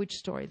remember which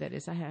story that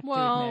is. I have to admit.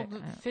 Well,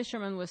 the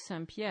fisherman was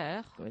Saint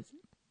Pierre.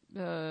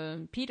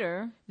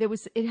 Peter.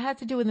 It had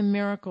to do with the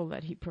miracle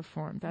that he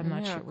performed. I'm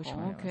not sure which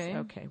one it was.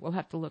 Okay, we'll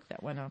have to look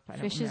that one up.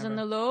 Fishes and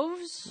the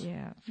loaves?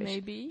 Yeah.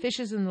 Maybe.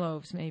 Fishes and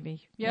loaves,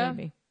 maybe. Yeah.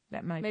 Maybe.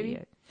 That might be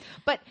it.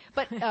 But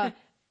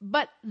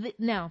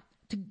now,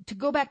 to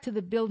go back to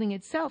the building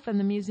itself and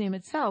the museum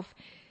itself,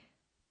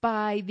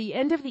 by the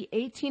end of the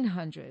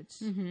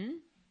 1800s,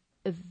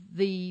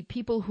 the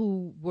people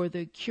who were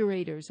the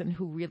curators and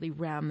who really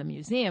ran the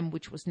museum,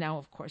 which was now,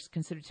 of course,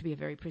 considered to be a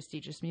very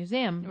prestigious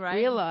museum,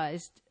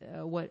 realized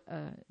what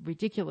a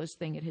ridiculous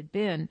thing it had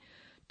been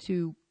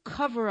to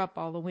cover up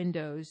all the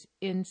windows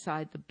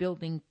inside the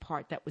building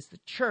part that was the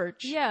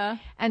church. Yeah.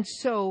 And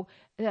so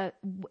in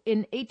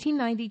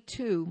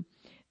 1892,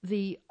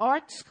 the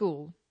art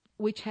school,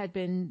 which had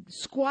been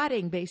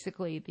squatting,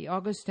 basically, the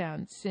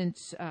Augustin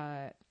since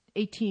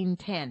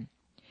 1810,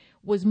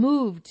 was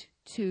moved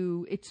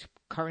to its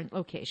current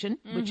location,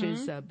 which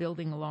is a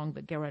building along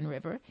the Garonne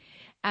River,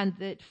 and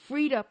that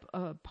freed up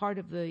part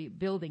of the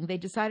building. They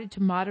decided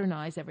to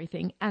modernize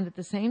everything, and at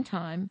the same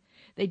time,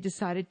 they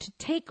decided to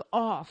take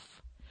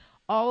off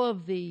all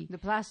of the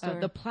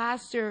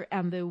plaster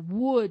and the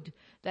wood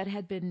that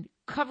had been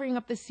covering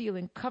up the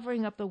ceiling,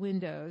 covering up the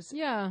windows,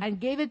 and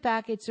gave it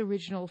back its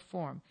original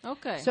form.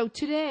 Okay. So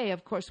today,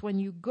 of course, when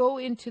you go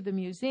into the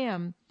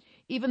museum,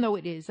 even though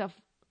it is of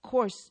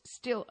course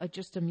still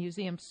just a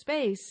museum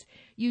space,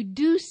 you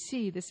do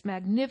see this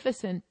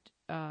magnificent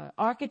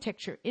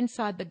architecture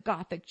inside the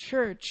Gothic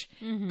church,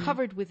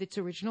 covered with its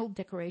original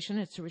decoration,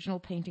 its original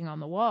painting on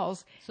the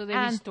walls. So they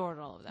restored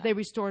all of that. They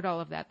restored all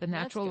of that, the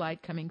natural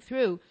light coming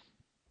through.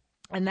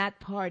 And that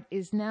part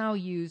is now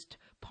used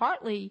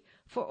partly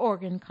for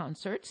organ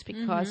concerts,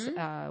 because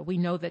we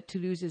know that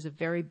Toulouse is a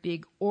very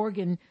big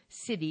organ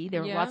city.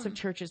 There are lots of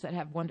churches that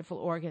have wonderful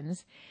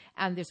organs,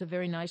 and there's a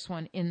very nice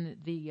one in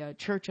the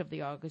church of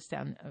the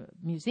Augustin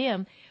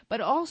Museum.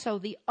 But also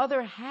the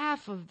other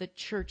half of the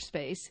church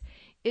space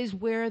is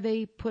where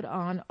they put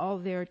on all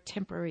their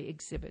temporary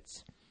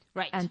exhibits.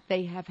 Right. And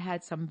they have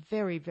had some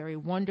very, very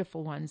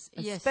wonderful ones,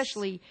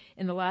 especially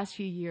in the last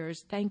few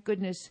years. Thank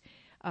goodness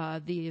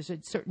there's a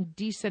certain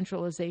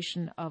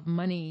decentralization of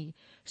money,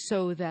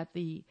 so that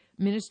the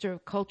Minister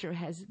of Culture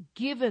has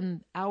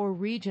given our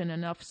region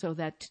enough so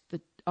that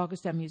the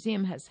Augustin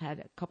Museum has had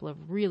a couple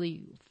of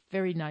really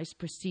very nice,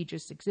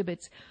 prestigious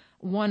exhibits.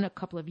 one a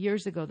couple of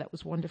years ago that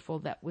was wonderful.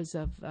 That was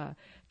of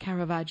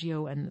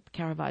Caravaggio and the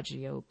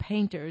Caravaggio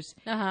painters.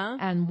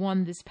 And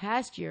one this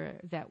past year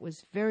that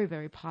was very,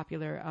 very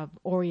popular of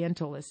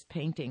Orientalist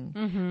painting,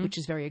 which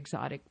is very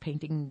exotic,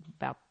 painting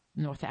about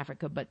North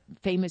Africa, but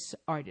famous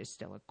artists,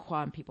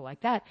 Delacroix and people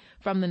like that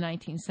from the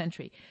 19th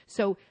century.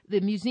 So the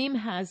museum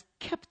has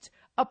kept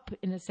up,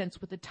 in a sense,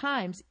 with the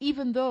times,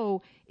 even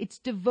though it's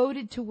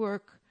devoted to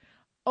work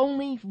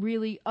only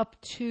really up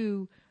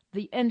to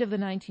the end of the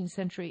 19th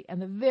century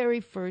and the very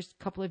first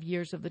couple of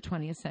years of the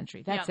 20th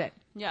century. That's it.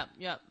 Yeah.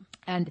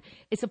 And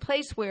it's a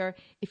place where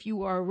if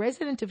you are a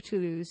resident of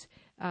Toulouse,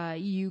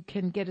 you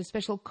can get a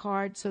special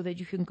card so that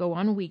you can go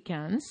on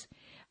weekends.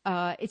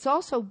 It's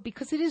also,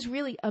 because it is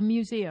really a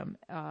museum,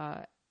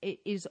 it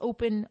is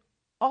open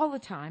all the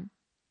time.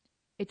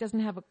 It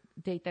doesn't have a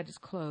date that is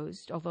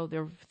closed, although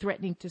they're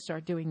threatening to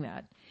start doing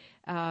that.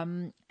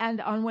 And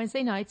on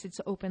Wednesday nights,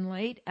 it's open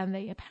late, and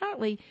they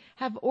apparently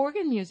have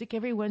organ music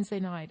every Wednesday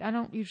night. I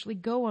don't usually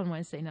go on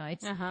Wednesday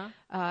nights.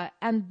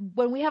 And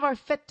when we have our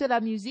Fête de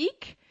la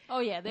Musique,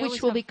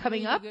 which will be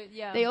coming up,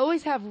 they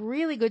always have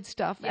really good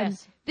stuff. Yes. And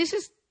this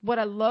is what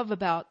I love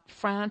about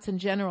France in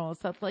general, is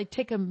that they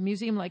take a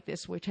museum like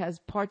this, which has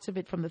parts of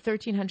it from the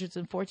 1300s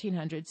and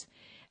 1400s,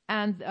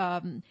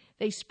 and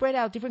they spread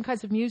out different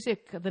kinds of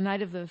music the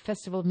night of the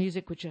Festival of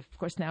Music, which of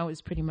course now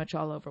is pretty much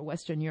all over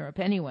Western Europe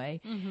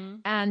anyway.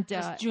 And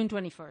June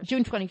 21st.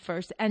 June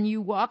 21st. And you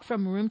walk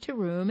from room to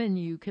room, and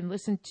you can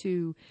listen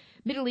to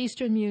Middle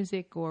Eastern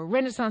music or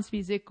Renaissance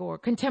music or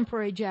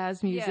contemporary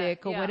jazz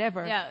music or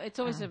whatever. Yeah, it's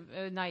always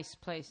a nice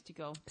place to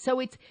go. So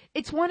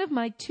it's one of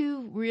my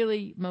two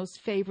really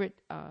most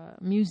favorite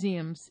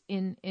museums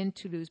in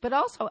Toulouse. But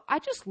also, I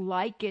just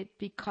like it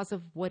because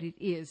of what it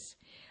is.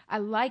 I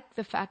like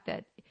the fact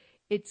that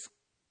it's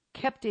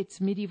kept its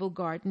medieval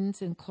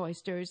gardens and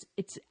cloisters.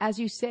 It's, as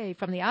you say,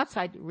 from the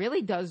outside, it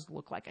really does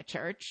look like a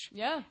church.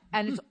 Yeah.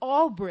 And it's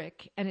all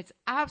brick, and it's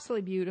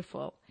absolutely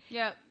beautiful.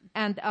 Yeah.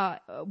 And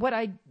what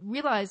I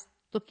realized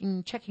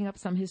checking up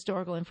some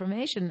historical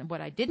information,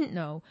 what I didn't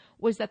know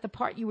was that the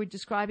part you were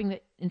describing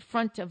that in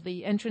front of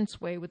the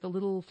entranceway with the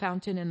little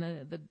fountain and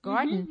the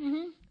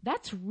garden,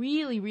 that's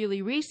really,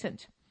 really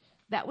recent.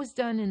 That was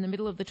done in the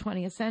middle of the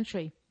 20th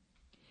century.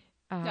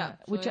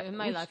 In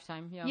my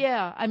lifetime.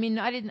 Yeah. I mean,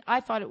 I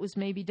thought it was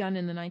maybe done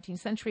in the 19th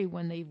century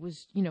when they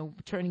was,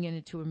 turning it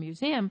into a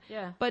museum.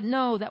 Yeah. But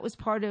no, that was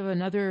part of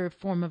another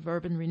form of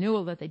urban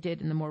renewal that they did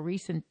in the more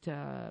recent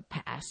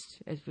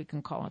past, as we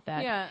can call it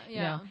that.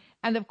 Yeah.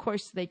 And of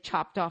course, they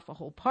chopped off a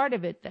whole part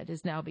of it that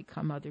has now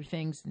become other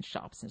things and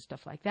shops and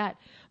stuff like that.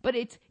 But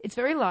it's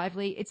very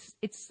lively.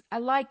 I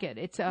like it.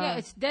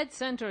 It's dead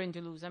center in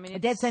Toulouse. I mean,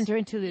 it's dead center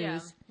in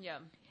Toulouse. Yeah.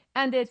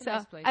 And it's a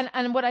nice place.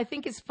 And what I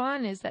think is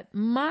fun is that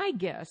my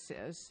guess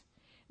is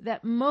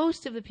that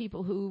most of the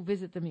people who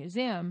visit the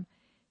museum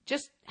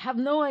just have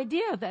no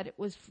idea that it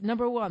was,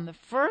 number one, the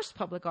first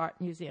public art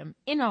museum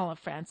in all of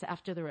France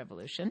after the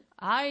Revolution.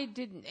 I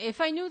didn't. If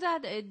I knew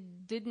that,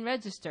 it didn't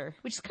register.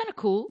 Which is kind of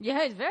cool.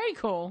 Yeah, it's very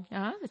cool.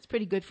 It's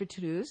pretty good for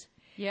Toulouse.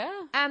 Yeah.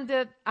 And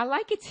I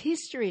like its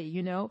history,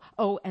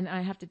 Oh, and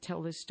I have to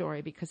tell this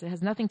story because it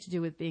has nothing to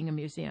do with being a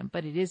museum,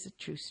 but it is a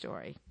true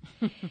story.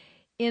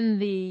 In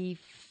the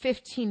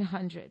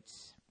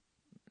 1500s,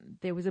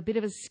 there was a bit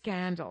of a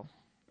scandal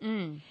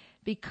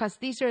because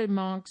these are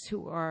monks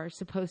who are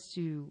supposed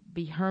to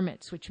be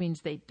hermits, which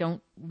means they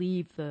don't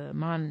leave the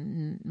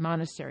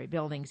monastery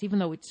buildings, even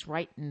though it's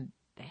right in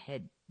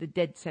the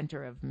dead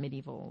center of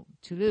medieval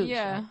Toulouse.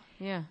 Yeah, right?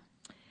 yeah.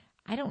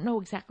 I don't know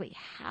exactly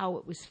how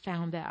it was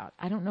found out.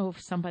 I don't know if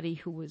somebody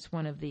who was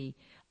one of the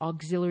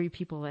auxiliary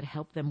people that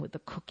helped them with the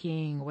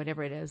cooking or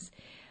whatever it is,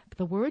 but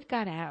the word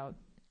got out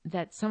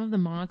that some of the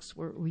monks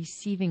were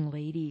receiving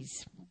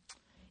ladies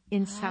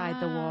inside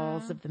the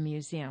walls of the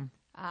museum.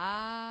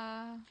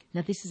 Now,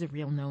 this is a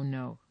real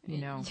no-no,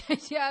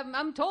 Yeah,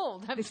 I'm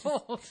told. This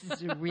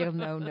is a real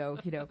no-no,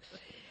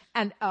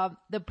 And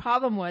the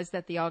problem was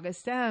that the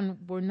Augustins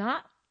were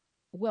not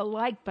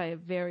well-liked by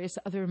various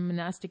other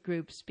monastic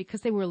groups because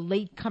they were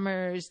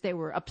latecomers, they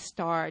were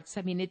upstarts.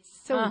 I mean, it's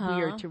so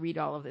weird to read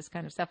all of this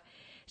kind of stuff.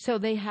 So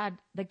they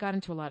got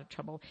into a lot of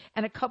trouble.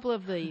 And a couple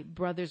of the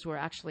brothers were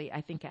actually,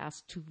 I think,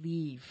 asked to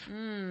leave.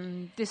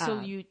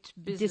 Dissolute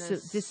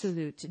business.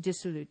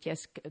 Dissolute.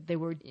 Yes, they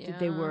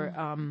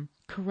were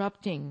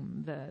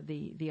corrupting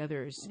the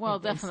others. Well,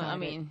 definitely. I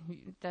mean,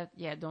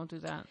 don't do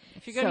that.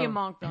 If you're going to be a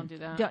monk, don't do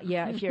that.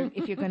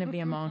 If you're going to be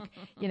a monk,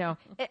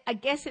 I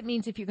guess it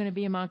means if you're going to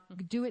be a monk,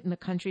 do it in the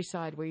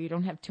countryside where you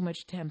don't have too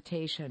much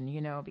temptation,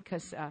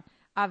 because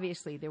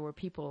obviously there were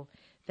people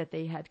that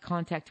they had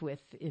contact with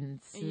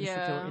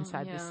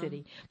inside the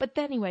city. But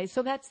anyway,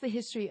 so that's the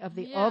history of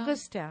the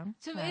Augustins.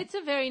 So it's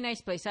a very nice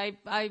place.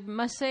 I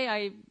must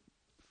say,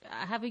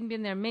 having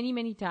been there many,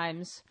 many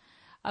times,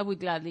 I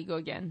would gladly go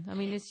again. I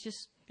mean, it's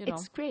just,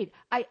 it's great.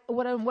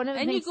 One of the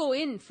things, you go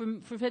in for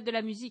Fête de la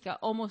Musique. I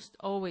almost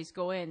always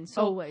go in.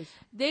 So always.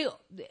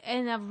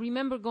 And I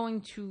remember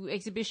going to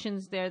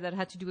exhibitions there that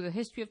had to do with the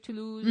history of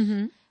Toulouse.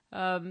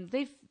 Mm-hmm.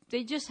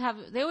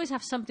 They always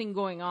have something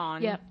going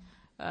on. Yeah.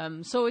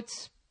 So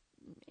it's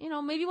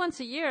maybe once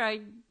a year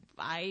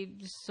I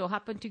just so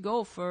happen to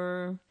go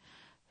for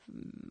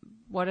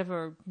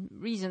whatever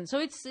reason. So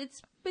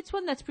it's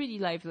one that's pretty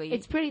lively.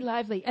 It's pretty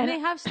lively. And they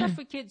have stuff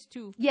for kids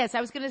too. Yes,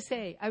 I was going to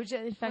say.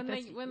 In fact,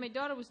 when my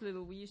daughter was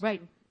little, we used right.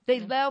 to. They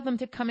allow them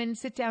to come in and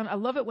sit down. I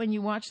love it when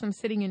you watch them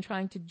sitting and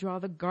trying to draw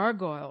the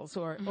gargoyles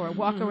or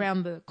walk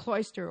around the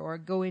cloister or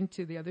go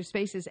into the other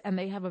spaces. And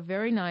they have a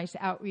very nice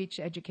outreach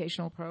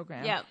educational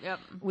program. Yeah.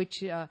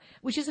 Which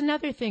is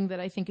another thing that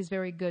I think is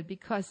very good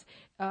because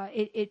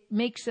it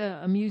makes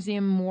a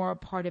museum more a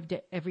part of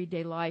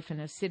everyday life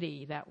in a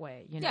city that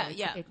way.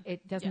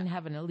 It doesn't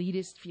have an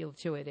elitist feel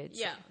to it.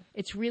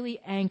 It's really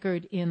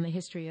anchored in the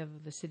history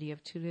of the city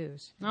of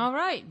Toulouse. All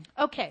right.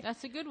 Okay.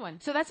 That's a good one.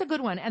 So that's a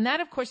good one. And that,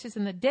 of course, is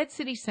in the Dead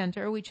City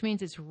Center, which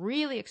means it's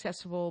really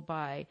accessible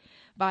by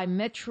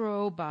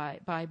metro,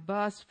 by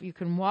bus. You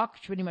can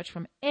walk pretty much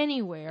from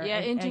anywhere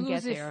and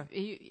get there.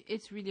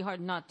 It's really hard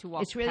not to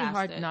walk past it. It's really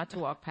hard not to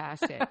walk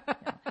past it.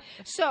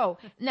 So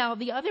now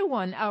the other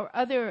one, our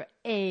other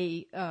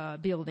A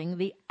building,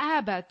 the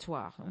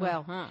Abattoir.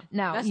 Well,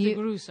 now that's the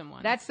gruesome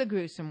one. That's the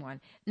gruesome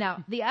one.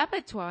 Now, the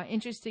Abattoir,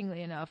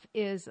 interestingly enough,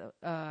 is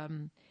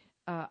on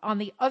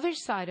the other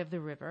side of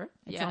the river.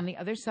 It's on the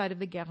other side of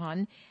the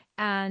Garonne.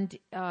 And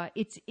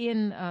it's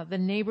in the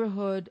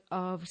neighborhood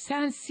of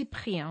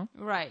Saint-Cyprien.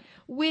 Right.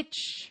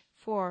 Which,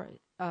 for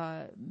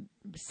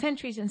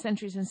centuries and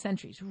centuries and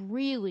centuries,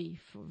 really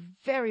for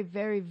very,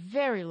 very,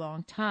 very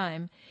long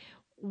time,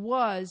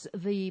 was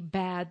the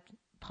bad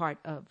part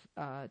of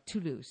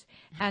Toulouse.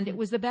 And it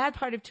was the bad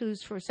part of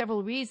Toulouse for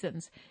several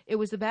reasons. It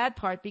was the bad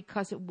part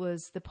because it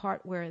was the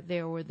part where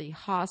there were the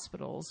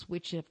hospitals,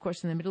 which, of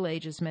course, in the Middle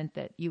Ages meant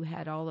that you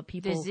had all the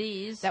people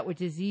that were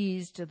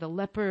diseased, the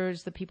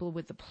lepers, the people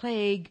with the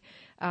plague.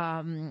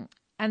 And,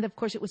 of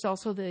course, it was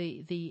also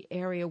the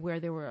area where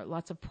there were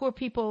lots of poor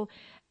people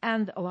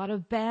and a lot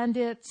of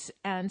bandits.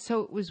 And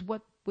so it was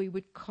what we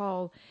would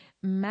call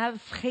mal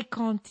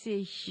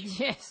fréquenté.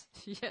 Yes.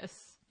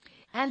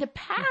 And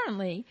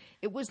apparently,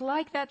 it was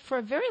like that for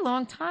a very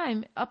long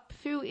time, up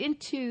through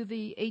into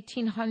the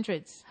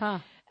 1800s.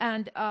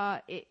 And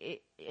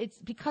it's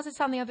because it's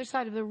on the other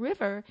side of the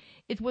river,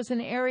 it was an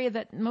area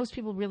that most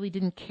people really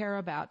didn't care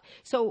about.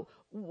 So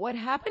what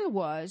happened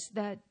was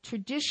that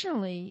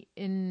traditionally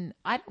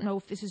I don't know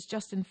if this is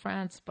just in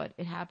France, but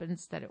it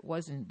happens that it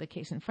wasn't the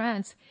case in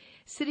France,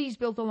 cities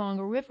built along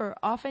a river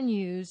often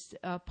used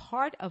a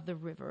part of the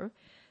river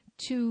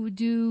to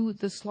do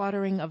the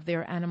slaughtering of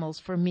their animals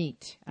for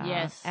meat.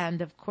 Yes.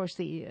 And, of course,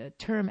 the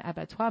term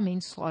abattoir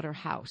means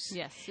slaughterhouse.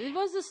 Yes, it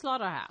was a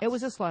slaughterhouse. It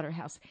was a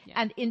slaughterhouse. Yeah.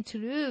 And in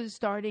Toulouse,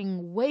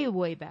 starting way,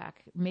 way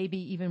back, maybe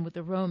even with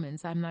the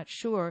Romans, I'm not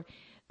sure,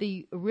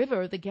 the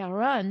river, the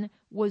Garonne,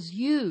 was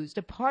used.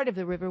 A part of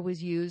the river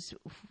was used.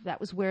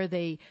 That was where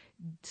they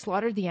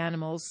slaughtered the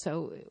animals.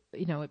 So,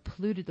 it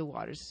polluted the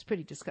waters. It's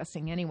pretty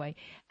disgusting anyway.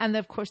 And,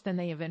 of course, then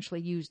they eventually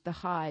used the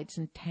hides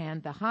and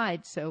tanned the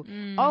hides. So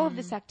all of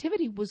this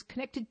activity was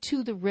connected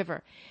to the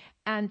river.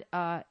 And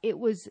it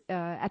was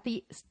at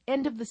the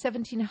end of the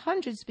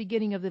 1700s,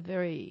 beginning of the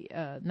very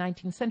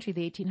 19th century,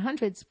 the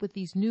 1800s, with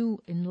these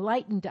new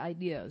enlightened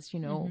ideas,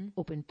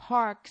 open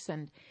parks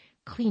and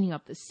cleaning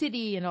up the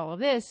city and all of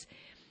this,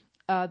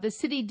 the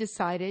city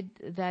decided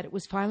that it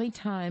was finally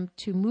time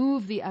to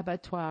move the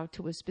abattoir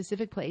to a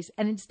specific place.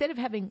 And instead of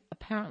having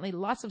apparently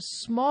lots of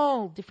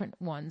small different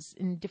ones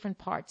in different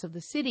parts of the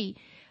city,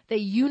 they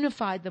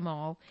unified them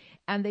all,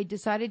 and they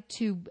decided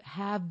to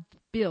have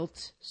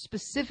built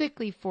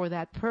specifically for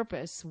that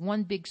purpose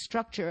one big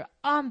structure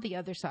on the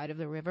other side of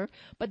the river,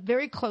 but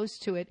very close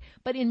to it,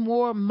 but in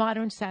more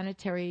modern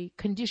sanitary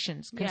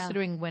conditions,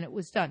 considering when it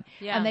was done.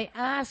 Yeah. And they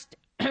asked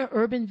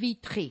Urban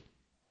Vitry,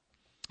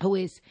 who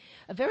is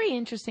a very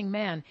interesting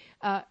man.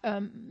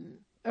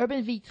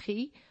 Urban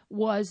Vitry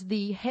was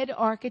the head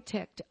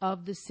architect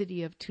of the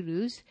city of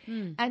Toulouse,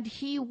 and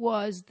he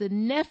was the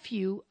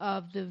nephew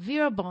of the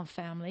Vauban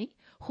family,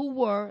 who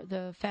were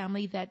the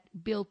family that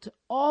built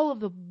all of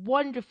the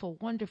wonderful,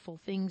 wonderful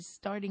things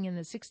starting in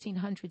the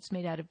 1600s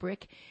made out of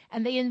brick.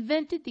 And they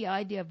invented the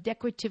idea of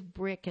decorative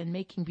brick and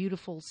making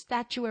beautiful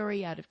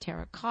statuary out of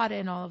terracotta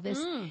and all of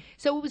this.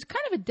 So it was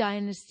kind of a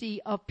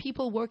dynasty of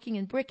people working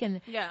in brick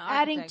and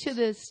adding to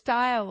the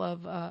style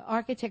of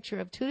architecture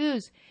of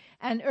Toulouse.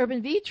 And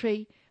Urban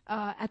Vitry,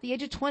 at the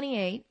age of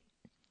 28,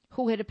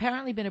 who had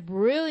apparently been a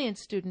brilliant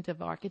student of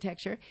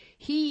architecture,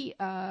 he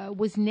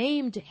was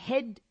named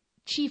head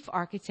chief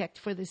architect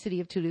for the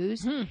city of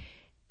Toulouse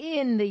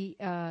in the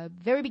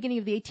very beginning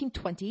of the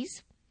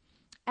 1820s.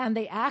 And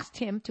they asked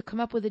him to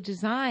come up with a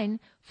design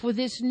for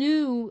this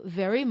new,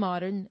 very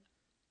modern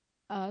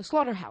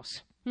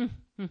slaughterhouse. In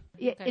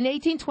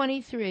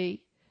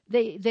 1823,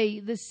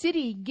 the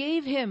city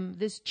gave him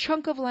this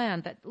chunk of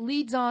land that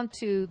leads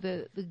onto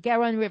the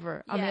Garonne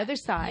River on the other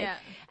side. Yeah.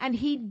 And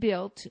he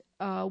built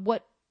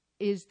what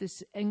is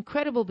this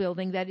incredible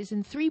building that is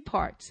in three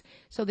parts.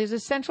 So there's a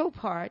central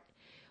part,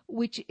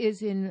 which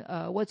is in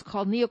what's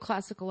called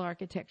neoclassical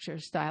architecture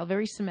style,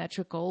 very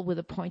symmetrical with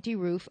a pointy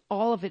roof,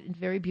 all of it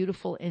very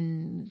beautiful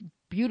in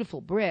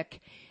beautiful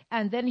brick.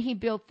 And then he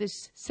built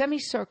this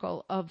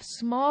semicircle of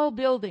small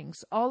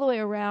buildings all the way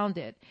around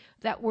it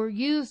that were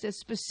used as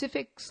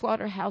specific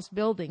slaughterhouse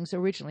buildings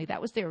originally.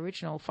 That was the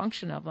original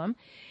function of them.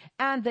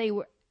 And they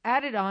were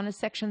added on a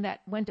section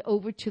that went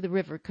over to the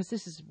river, because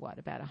this is,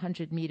 about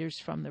 100 meters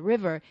from the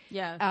river.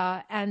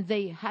 Yeah. And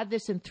they had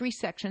this in 3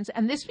 sections.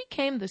 And this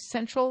became the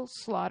central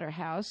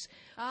slaughterhouse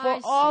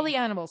for all the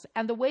animals.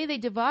 And the way they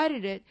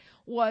divided it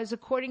was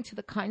according to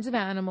the kinds of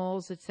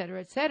animals, et cetera,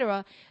 et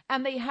cetera.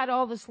 And they had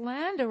all this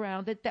land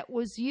around it that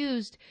was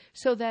used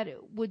so that it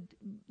would,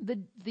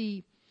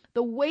 the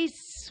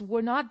wastes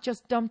were not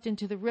just dumped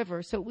into the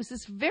river. So it was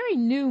this very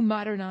new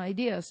modern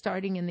idea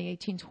starting in the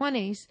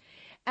 1820s.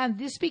 And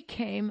this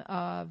became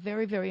a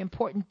very, very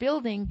important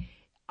building.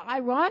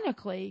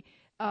 Ironically,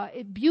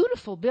 a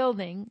beautiful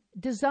building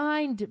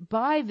designed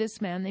by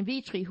this man named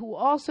Vitry, who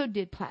also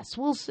did Place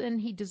Wilson.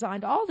 He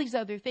designed all these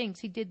other things.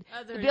 He did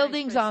the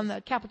buildings on the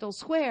Capitol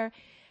Square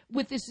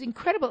with this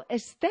incredible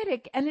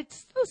aesthetic, and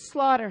it's the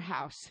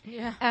slaughterhouse.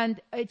 Yeah. And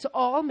it's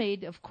all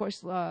made, of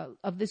course,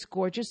 of this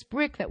gorgeous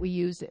brick that we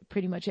use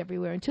pretty much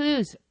everywhere in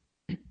Toulouse.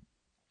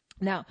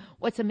 Now,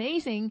 what's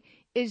amazing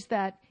is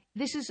that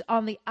this is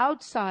on the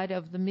outside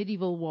of the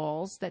medieval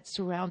walls that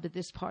surrounded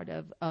this part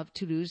of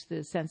Toulouse,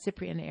 the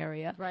Saint-Cyprien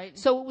area. Right.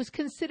 So it was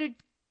considered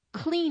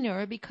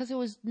cleaner because it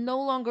was no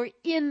longer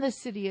in the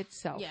city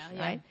itself. Yeah,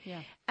 right?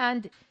 yeah.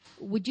 And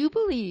would you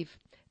believe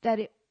that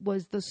it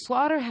was the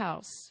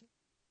slaughterhouse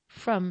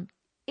from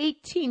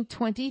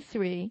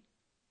 1823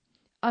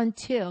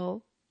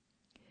 until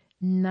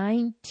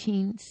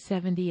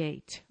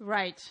 1978.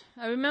 Right.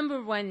 I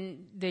remember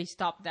when they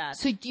stopped that.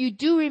 So you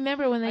do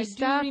remember when they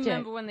stopped it? I do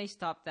remember when they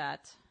stopped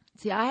that.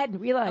 See, I hadn't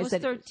realized I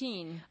was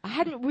 13. I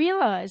hadn't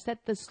realized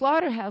that the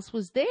slaughterhouse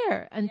was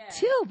there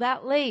until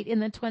that late in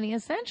the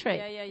 20th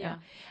century. Yeah.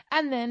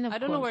 And then, of I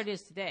don't course, know where it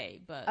is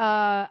today, but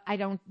I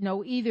don't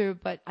know either,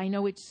 but I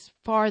know it's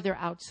farther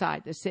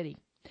outside the city.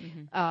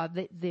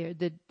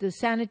 Mm-hmm. The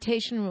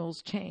sanitation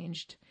rules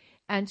changed.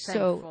 And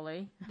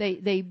thankfully. so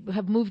they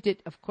have moved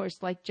it, of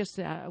course, like just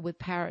with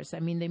Paris. I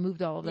mean, they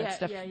moved all of that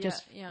stuff.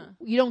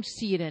 You don't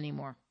see it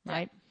anymore,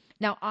 right?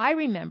 Now, I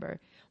remember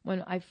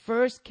when I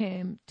first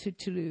came to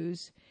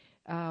Toulouse,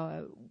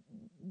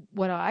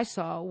 what I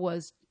saw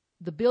was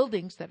the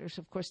buildings that are,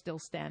 of course, still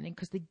standing,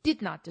 because they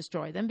did not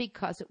destroy them,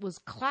 because it was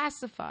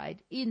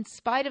classified, in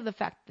spite of the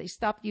fact that they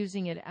stopped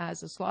using it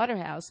as a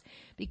slaughterhouse,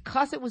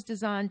 because it was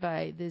designed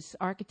by this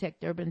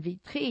architect, Urban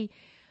Vitry.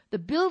 The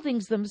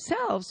buildings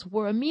themselves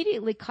were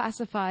immediately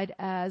classified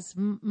as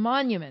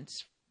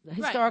monuments,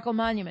 historical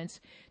monuments,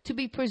 to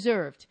be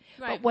preserved.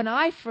 Right. But when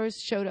I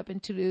first showed up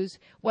in Toulouse,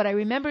 what I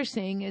remember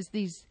seeing is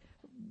these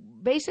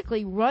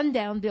basically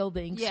run-down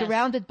buildings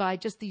surrounded by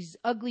just these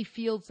ugly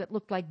fields that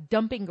looked like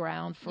dumping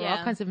ground for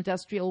all kinds of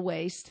industrial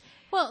waste.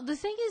 Well, the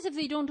thing is, if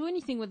they don't do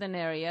anything with an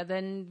area,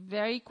 then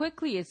very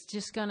quickly it's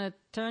just going to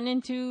turn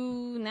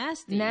into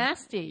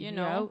nasty. You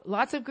know?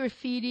 Lots of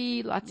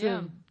graffiti, lots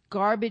of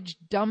garbage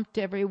dumped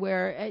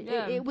everywhere.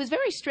 It was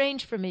very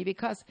strange for me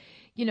because,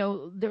 you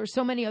know, there are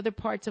so many other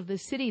parts of the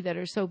city that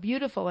are so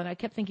beautiful. And I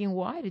kept thinking,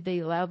 why did they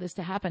allow this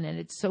to happen? And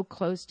it's so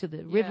close to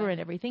the river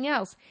and everything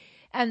else.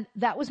 And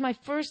that was my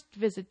first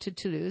visit to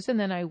Toulouse. And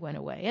then I went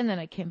away. And then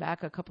I came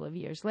back a couple of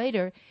years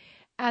later.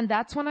 And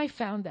that's when I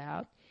found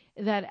out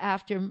that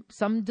after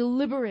some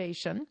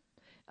deliberation,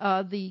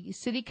 the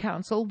city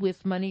council,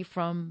 with money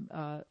from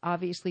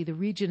obviously the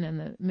region and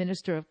the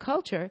Minister of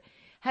Culture,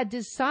 had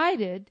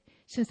decided,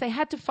 since they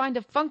had to find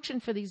a function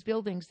for these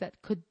buildings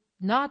that could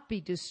not be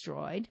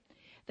destroyed,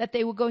 that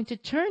they were going to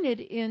turn it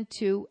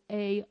into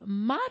a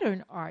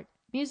modern art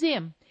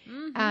museum.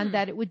 And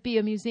that it would be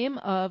a museum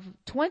of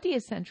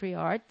 20th century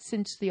art,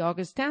 since the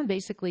Augustin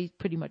basically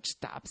pretty much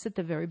stops at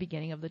the very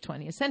beginning of the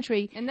 20th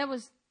century. And that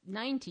was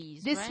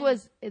 90s,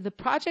 the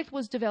project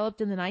was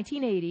developed in the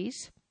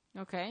 1980s.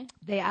 Okay.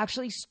 They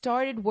actually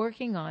started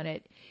working on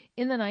it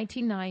in the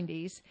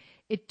 1990s.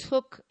 It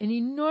took an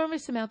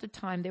enormous amount of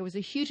time. There was a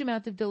huge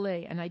amount of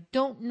delay, and I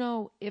don't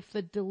know if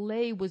the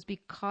delay was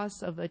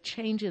because of a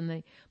change in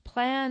the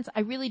plans. I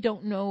really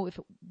don't know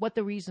what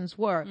the reasons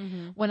were.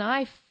 When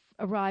I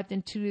arrived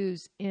in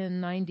Toulouse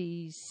in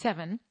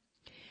 97,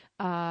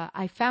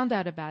 I found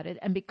out about it,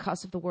 and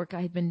because of the work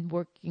I had been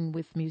working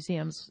with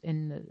museums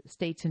in the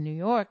States and New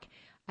York,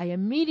 I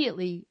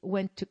immediately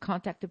went to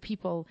contact the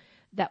people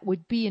that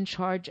would be in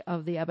charge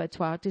of the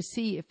abattoir to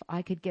see if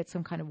I could get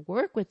some kind of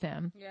work with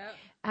them.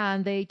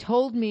 And they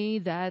told me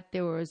that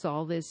there was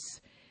all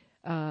this,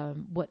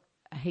 what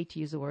I hate to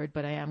use the word,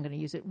 but I am going to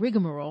use it,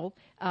 rigmarole.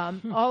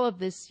 All of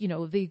this, you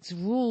know, these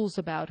rules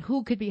about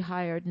who could be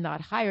hired,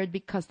 not hired,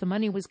 because the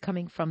money was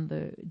coming from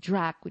the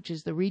DRAC, which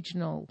is the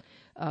regional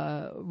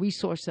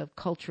resource of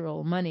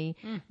cultural money,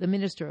 the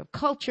Minister of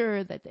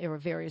Culture, that there were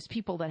various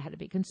people that had to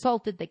be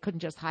consulted. They couldn't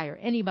just hire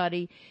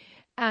anybody.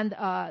 And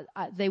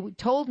they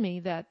told me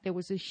that there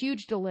was a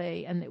huge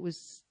delay and it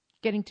was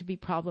getting to be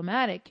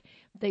problematic.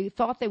 They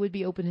thought they would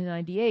be open in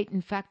 98.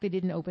 In fact, they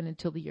didn't open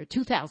until the year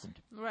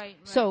 2000. Right.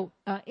 So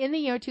in the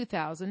year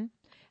 2000,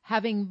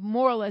 having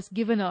more or less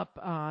given up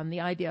on the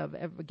idea of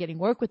ever getting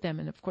work with them,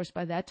 and of course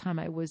by that time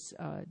I was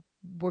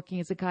working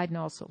as a guide and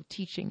also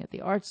teaching at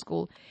the art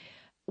school,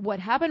 what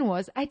happened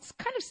was I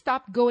kind of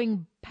stopped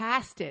going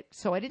past it,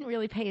 so I didn't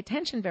really pay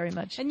attention very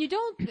much. And you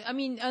don't, I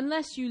mean,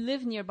 unless you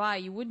live nearby,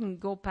 you wouldn't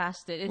go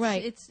past it.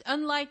 Right. It's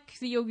unlike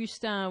the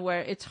Augustin,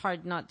 where it's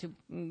hard not to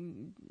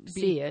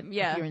see it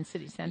yeah. if you're in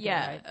city center.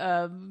 Yeah,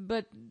 right?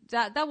 but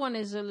that one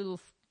is a little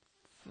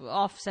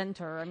off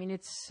center. I mean,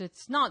 it's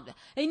not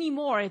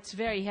anymore. It's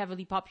very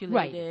heavily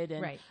populated,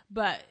 right.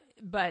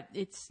 But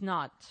it's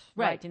not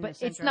right in but the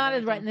center. It's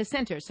not right in the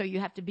center, so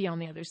you have to be on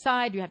the other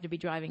side. You have to be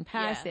driving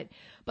past it.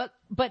 But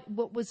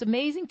what was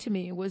amazing to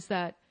me was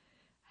that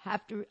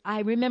I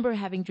remember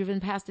having driven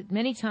past it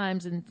many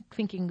times and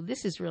thinking,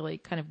 this is really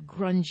kind of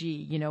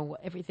grungy,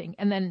 everything.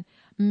 And then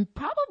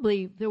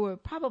there were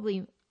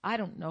I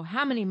don't know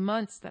how many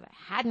months that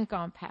I hadn't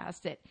gone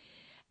past it.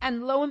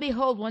 And lo and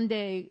behold, one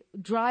day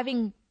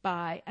driving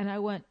by, and I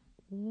went,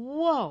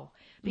 whoa,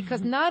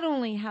 because not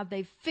only have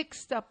they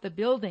fixed up the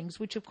buildings,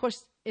 which of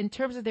course in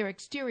terms of their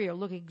exterior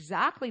look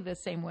exactly the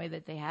same way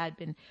that they had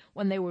been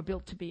when they were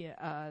built to be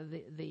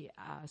the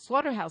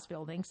slaughterhouse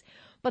buildings,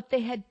 but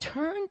they had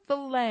turned the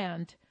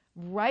land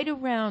right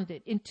around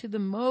it into the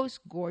most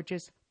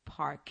gorgeous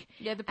park.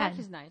 Yeah, the park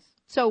is nice.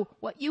 So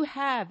what you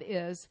have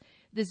is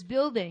this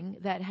building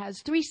that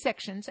has 3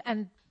 sections,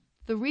 and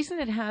the reason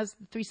it has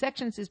 3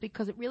 sections is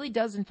because it really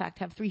does, in fact,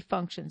 have 3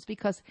 functions,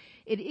 because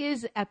it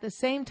is at the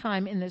same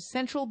time in the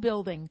central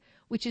building,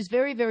 which is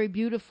very, very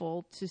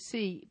beautiful to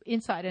see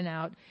inside and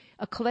out,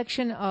 a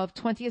collection of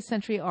 20th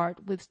century art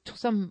with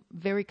some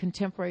very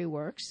contemporary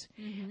works.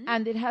 Mm-hmm.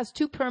 And it has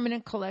 2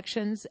 permanent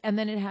collections, and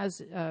then it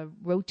has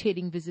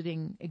rotating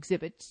visiting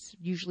exhibits,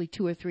 usually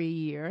 2 or 3 a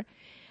year.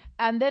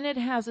 And then it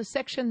has a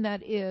section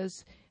that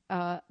is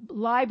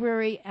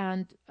library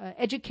and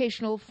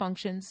educational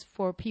functions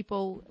for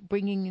people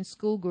bringing in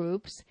school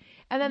groups.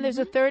 And then there's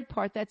a third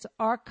part that's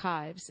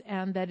archives,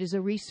 and that is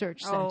a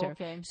research center. Oh,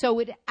 okay. So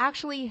it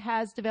actually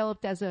has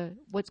developed as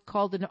what's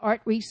called an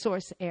art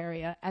resource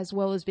area, as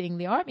well as being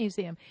the art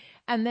museum.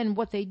 And then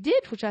what they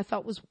did, which I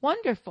thought was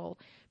wonderful,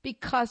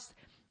 because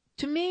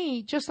to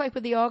me, just like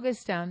with the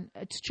Augustin,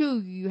 it's true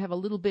you have a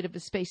little bit of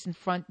a space in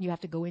front. You have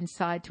to go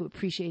inside to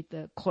appreciate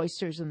the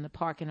cloisters and the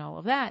park and all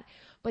of that.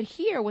 But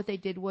here what they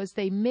did was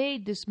they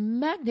made this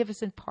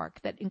magnificent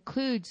park that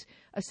includes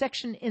a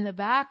section in the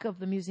back of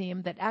the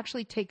museum that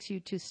actually takes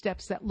you to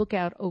steps that look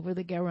out over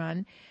the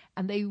Garonne.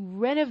 And they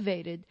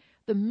renovated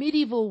the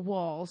medieval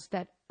walls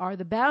that are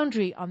the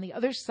boundary on the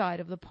other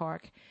side of the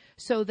park,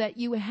 so that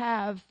you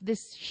have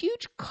this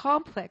huge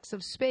complex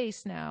of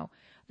space now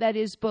that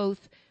is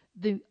both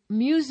the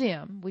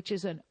museum, which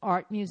is an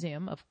art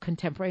museum of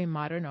contemporary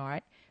modern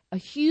art, a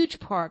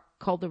huge park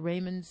called the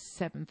Raymond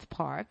VII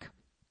Park,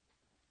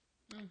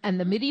 and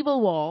the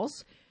medieval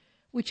walls,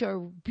 which are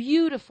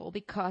beautiful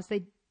because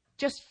they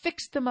just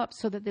fixed them up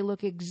so that they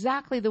look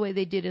exactly the way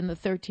they did in the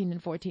 13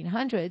 and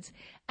 1400s.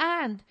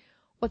 And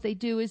what they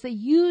do is they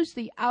use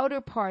the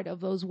outer part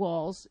of those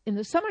walls in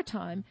the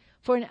summertime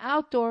for an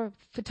outdoor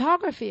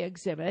photography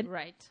exhibit,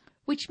 right,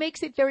 which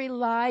makes it very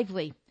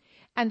lively.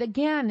 And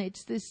again,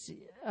 it's this,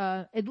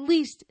 at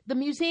least the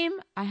museum,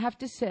 I have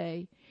to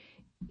say,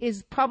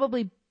 is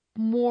probably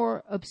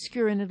more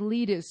obscure and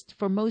elitist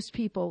for most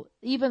people,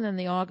 even than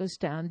the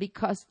Augustin,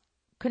 because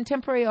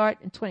contemporary art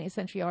and 20th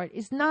century art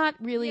is not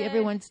really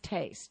everyone's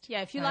taste.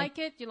 Yeah, if you like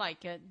it, you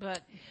like it, but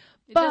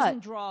it But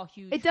doesn't draw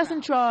huge It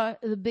doesn't crowds.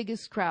 draw the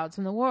biggest crowds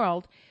in the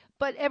world,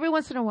 but every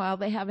once in a while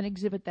they have an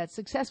exhibit that's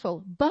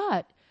successful.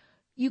 But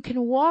you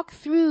can walk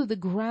through the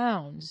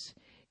grounds.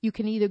 You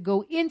can either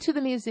go into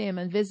the museum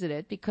and visit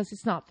it, because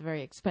it's not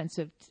very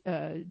expensive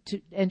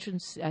to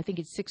entrance. I think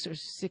it's 6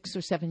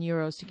 or 7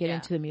 euros to get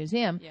into the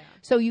museum. Yeah.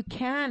 So you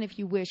can, if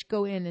you wish,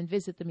 go in and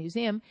visit the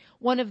museum.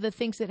 One of the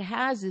things it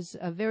has is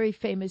a very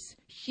famous,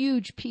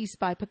 huge piece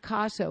by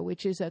Picasso,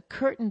 which is a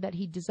curtain that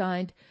he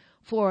designed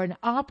for an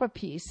opera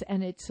piece,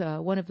 and it's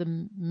one of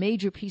the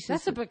major pieces.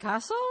 That's a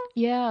Picasso?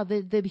 Yeah,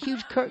 the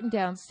huge curtain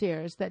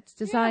downstairs that's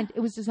designed. Yeah.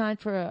 It was designed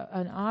for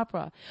an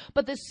opera.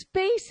 But the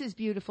space is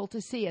beautiful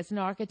to see as an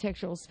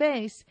architectural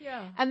space.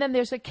 Yeah. And then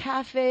there's a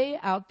cafe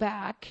out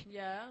back.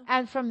 Yeah.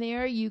 And from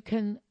there you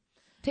can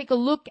take a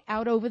look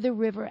out over the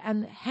river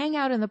and hang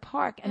out in the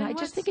park. And I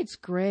just think it's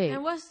great.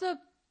 And what's the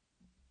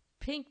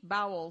pink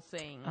bowel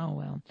thing? Oh,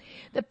 well.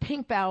 The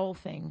pink bowel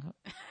thing.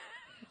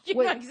 You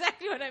know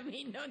exactly what I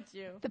mean, don't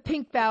you? The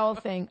pink bowel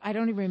thing, I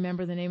don't even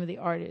remember the name of the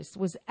artist,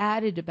 was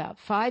added about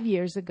 5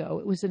 years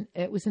ago.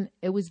 It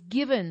was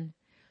given.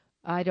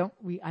 I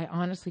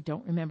honestly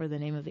don't remember the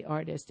name of the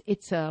artist.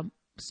 It's a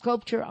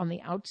sculpture on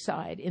the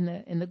outside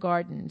in the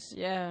gardens.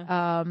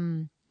 Yeah.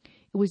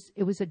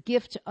 It was a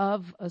gift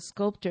of a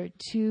sculptor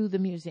to the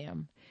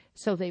museum.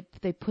 So they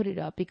put it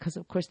up because,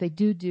 of course, they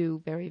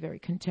do very, very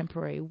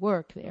contemporary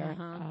work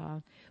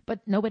there.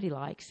 But nobody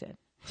likes it.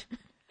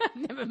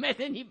 I've never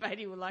met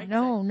anybody who likes it.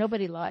 No,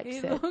 nobody likes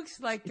it. It looks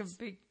like a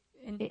big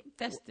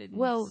infested.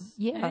 Well,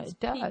 yeah, it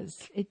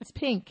does. It's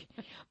pink.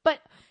 But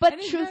and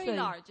it's truthfully, very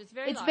large. It's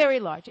very it's large. very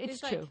large.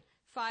 It's like true.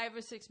 5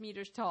 or 6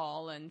 meters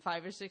tall and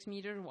 5 or 6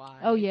 meters wide.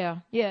 Oh yeah,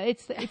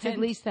 it's at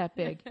least that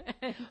big.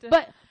 and,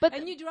 But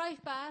and you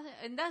drive past,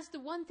 and that's the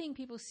one thing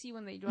people see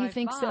when they drive by. you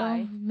think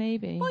so?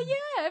 Maybe. Well,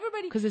 yeah,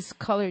 everybody. Because it's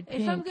colored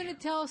pink. If I'm going to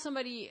tell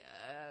somebody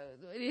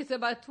it's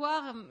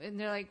abattoir, and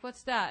they're like,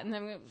 "What's that?" And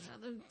I'm going,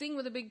 "The thing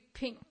with a big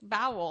pink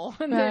bowel."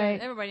 And right.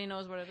 Everybody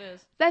knows what it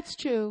is. That's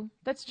true.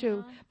 That's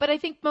true. But I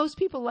think most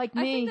people like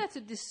me. I think that's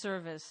a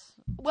disservice.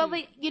 Well,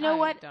 you know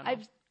what?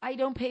 I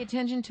don't pay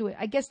attention to it.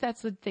 I guess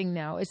that's the thing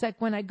now. It's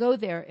like when I go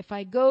there, if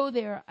I go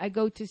there, I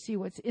go to see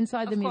what's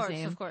inside the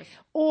museum. Of course.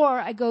 Or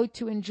I go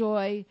to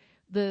enjoy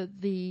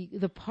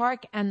the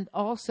park, and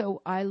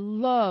also I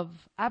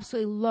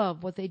absolutely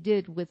love what they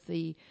did with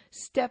the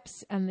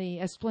steps and the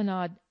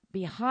esplanade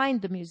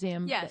behind the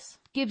museum. Yes.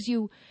 That gives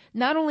you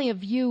not only a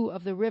view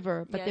of the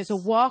river, but there's a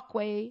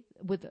walkway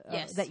with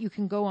that you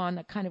can go on,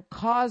 a kind of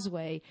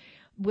causeway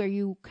where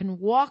you can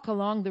walk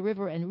along the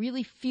river and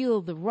really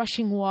feel the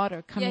rushing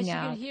water coming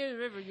out. Yes, you can hear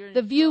the river.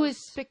 The view is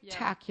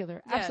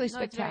spectacular, absolutely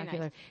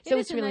spectacular. Nice. So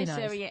it's really a nice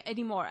area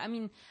anymore. I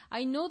mean,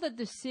 I know that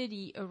the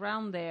city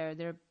around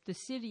the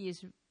city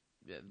is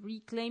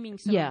reclaiming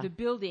some of the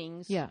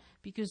buildings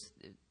because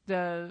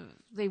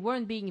they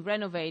weren't being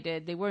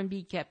renovated, they weren't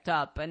being kept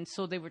up, and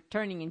so they were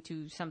turning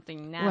into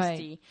something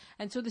nasty. Right.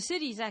 And so the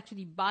city is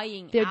actually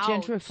buying They're out.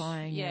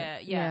 gentrifying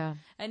it. Yeah.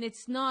 And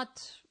it's not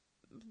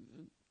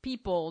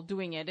people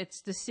doing it,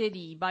 it's the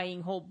city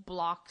buying whole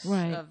blocks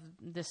of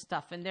this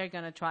stuff, and they're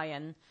going to try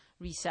and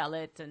resell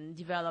it and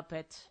develop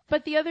it.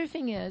 But the other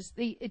thing is,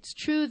 it's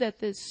true that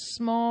this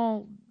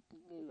small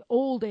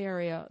old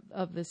area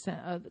of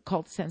the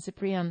called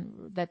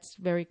Saint-Cyprien, that's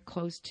very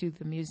close to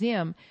the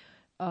museum,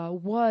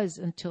 was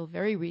until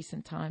very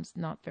recent times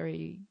not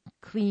very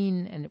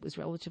clean, and it was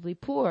relatively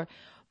poor.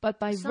 But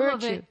by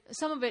virtue,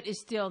 some of it is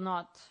still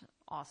not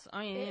awesome.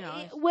 I mean,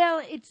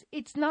 well,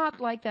 it's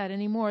not like that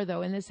anymore,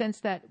 though, in the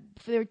sense that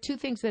there are two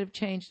things that have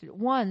changed.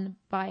 One,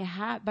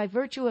 by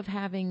virtue of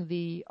having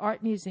the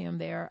art museum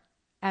there,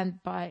 and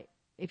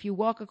if you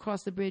walk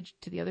across the bridge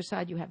to the other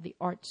side, you have the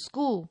art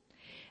school,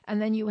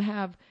 and then you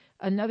have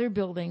another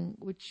building,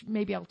 which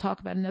maybe I'll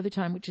talk about another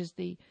time, which is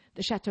the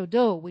Chateau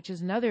d'Eau, which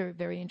is another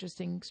very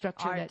interesting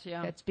structure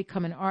that's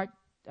become an art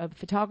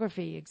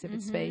photography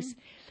exhibit space.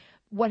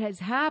 What has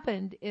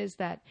happened is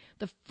that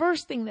the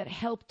first thing that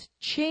helped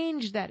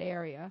change that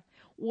area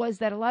was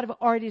that a lot of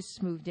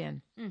artists moved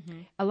in.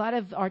 A lot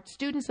of art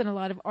students and a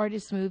lot of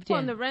artists moved in.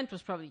 And the rent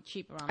was probably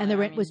cheaper. The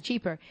rent was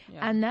cheaper.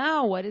 Yeah. And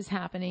now what is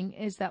happening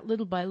is that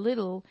little by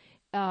little,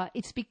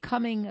 it's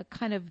becoming a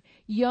kind of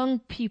young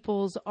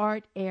people's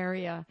art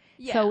area.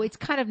 Yeah. So it's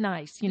kind of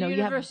nice. You know,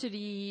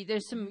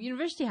 there's some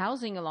university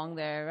housing along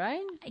there,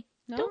 right?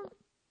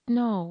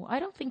 No, I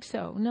don't think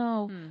so.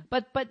 No,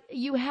 but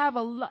you have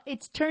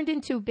it's turned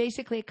into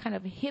basically a kind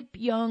of hip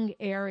young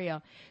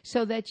area,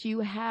 so that you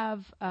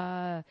have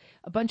a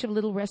bunch of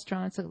little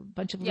restaurants, a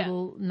bunch of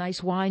little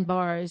nice wine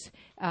bars.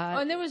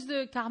 And there was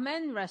the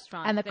Carmen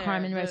restaurant. And the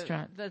Carmen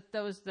restaurant.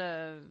 That was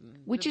the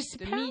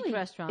meat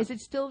restaurant. Is it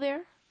still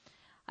there?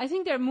 I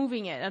think they're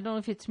moving it. I don't know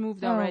if it's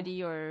moved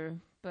already or.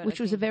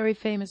 Which was a very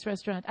famous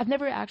restaurant. I've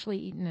never actually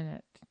eaten in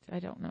it. I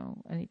don't know.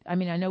 I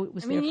mean, I know it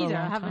was there for a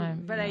long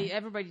time. But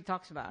everybody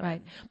talks about it.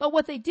 Right. But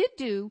what they did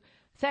do,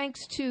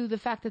 thanks to the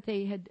fact that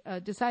they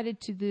had decided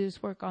to do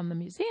this work on the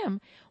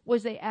museum,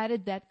 was they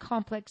added that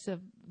complex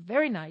of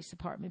very nice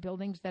apartment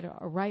buildings that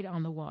are right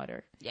on the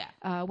water.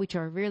 Yeah. Which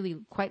are really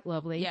quite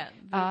lovely. Yeah.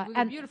 With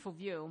a beautiful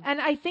view. And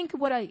I think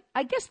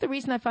I guess the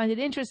reason I find it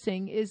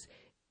interesting is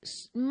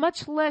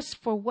much less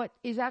for what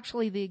is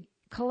actually the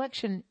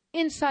collection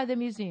inside the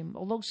museum,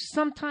 although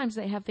sometimes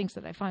they have things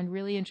that I find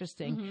really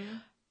interesting.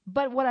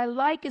 But what I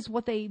like is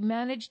what they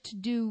managed to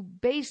do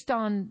based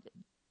on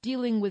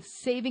dealing with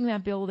saving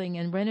that building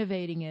and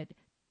renovating it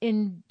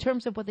in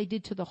terms of what they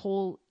did to the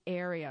whole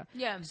area.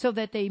 Yeah. So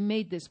that they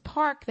made this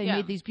park, they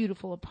made these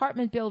beautiful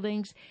apartment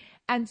buildings.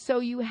 And so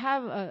you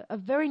have a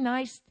very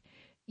nice,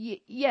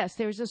 yes,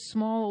 there's a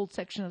small old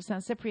section of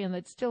Saint-Cyprien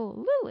that's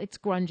still it's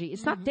grungy.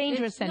 It's not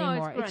dangerous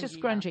anymore. It's just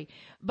grungy.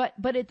 Yeah.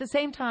 But at the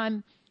same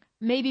time,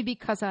 maybe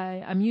because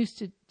I'm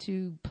used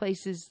to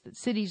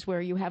cities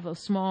where you have a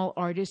small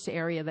artist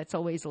area that's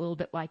always a little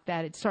bit like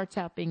that. It starts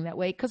out being that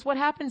way. Because what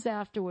happens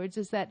afterwards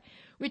is that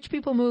rich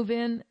people move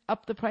in,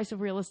 up the price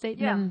of real estate,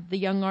 and then the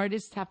young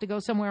artists have to go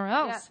somewhere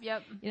else.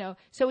 Yep. You know,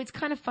 so it's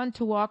kind of fun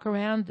to walk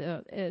around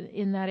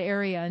in that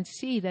area and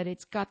see that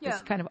it's got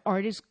this kind of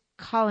artist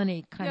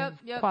colony kind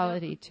of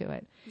quality to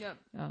it.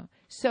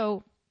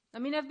 So. I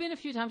mean, I've been a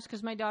few times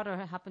because my daughter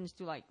happens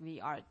to like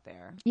the art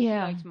there.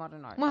 Yeah. She likes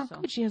modern art. Well,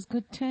 good. She has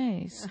good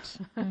taste.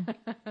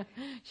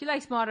 She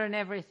likes modern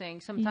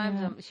everything.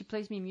 Sometimes she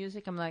plays me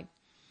music. I'm like,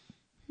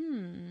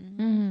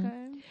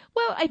 okay.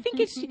 Well, I think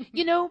it's,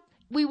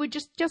 we would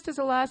just as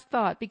a last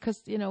thought,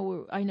 because,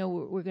 I know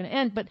we're going to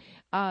end, but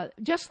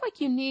just like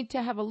you need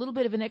to have a little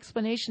bit of an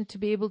explanation to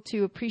be able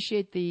to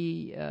appreciate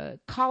the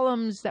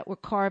columns that were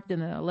carved in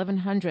the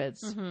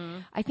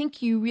 1100s, I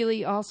think you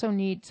really also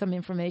need some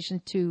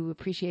information to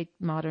appreciate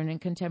modern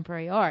and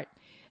contemporary art.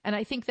 And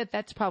I think that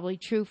that's probably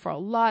true for a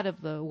lot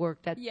of the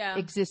work that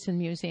exists in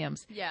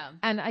museums. Yeah.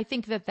 And I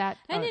think that...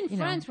 And in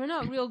France, we're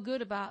not real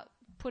good about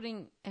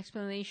putting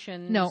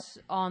explanations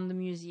on the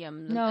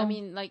museum. No. I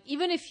mean, like,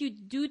 even if you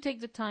do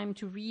take the time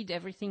to read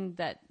everything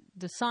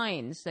the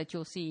signs that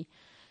you'll see,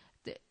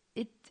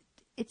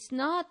 it's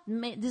not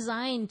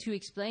designed to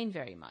explain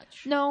very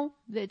much. No,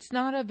 it's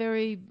not a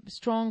very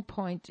strong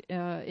point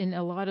in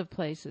a lot of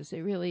places. It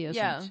really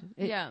isn't.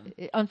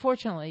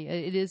 Unfortunately,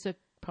 it is a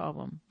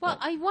problem. Well,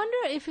 I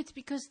wonder if it's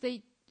because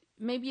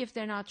if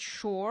they're not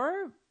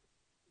sure,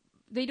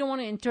 they don't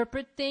want to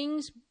interpret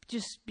things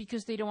just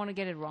because they don't want to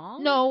get it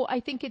wrong? No,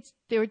 I think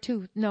there are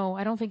two. No,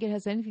 I don't think it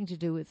has anything to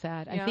do with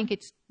that. I think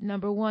it's,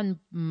 number one,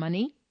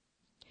 money.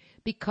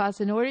 Because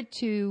in order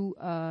to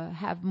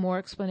have more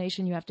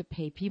explanation, you have to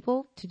pay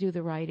people to do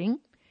the writing.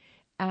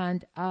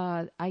 And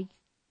the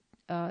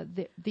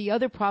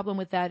other problem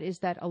with that is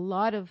that a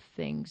lot of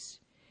things,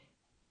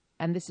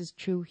 and this is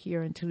true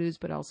here in Toulouse,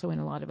 but also in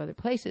a lot of other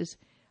places,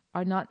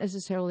 are not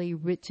necessarily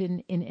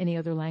written in any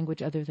other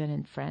language other than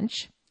in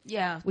French.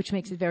 Yeah. Which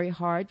makes it very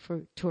hard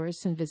for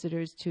tourists and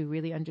visitors to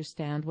really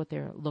understand what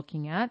they're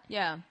looking at.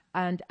 Yeah.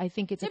 And I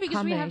think it's a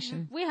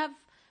combination. We have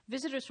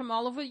visitors from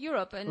all over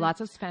Europe. And lots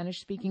of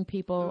Spanish-speaking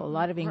people, a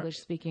lot of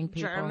English-speaking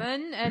people.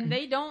 German, and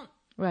they don't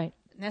right.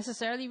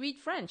 necessarily read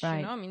French. Right.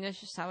 You know? I mean, that's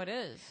just how it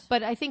is.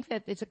 But I think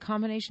that it's a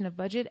combination of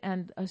budget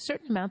and a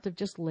certain amount of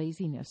just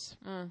laziness.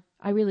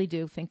 I really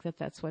do think that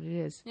that's what it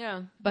is.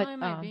 Yeah, but it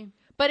might be.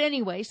 But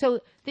anyway, so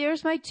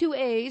there's my 2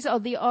 A's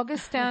of the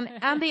Augustin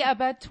and the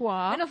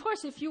Abattoir. And of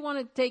course, if you want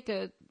to take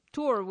a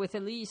tour with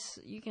Elyse,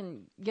 you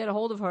can get a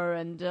hold of her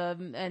and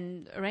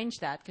arrange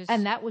that.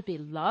 And that would be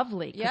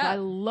lovely, because I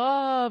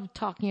love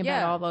talking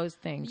about all those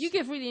things. You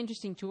give really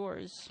interesting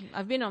tours.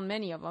 I've been on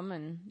many of them,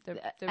 and they're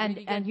really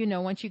good. And, you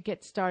know, once you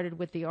get started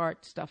with the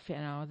art stuff, you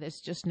know,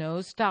 there's just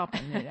no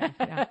stopping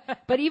it.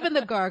 But even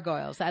the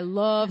gargoyles, I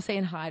love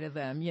saying hi to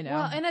them, you know.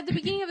 Well, and at the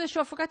beginning of the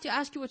show, I forgot to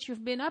ask you what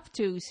you've been up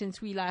to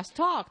since we last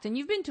talked. And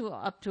you've been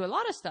up to a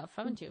lot of stuff,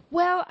 haven't you?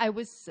 Well, I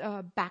was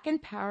back in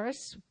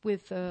Paris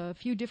with a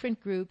few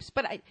different groups.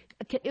 But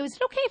it was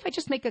okay if I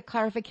just make a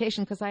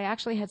clarification, because I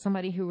actually had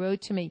somebody who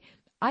wrote to me.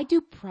 I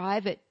do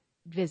private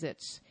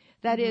visits.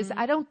 That is,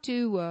 I don't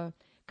do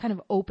kind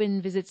of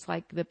open visits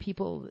like the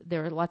people.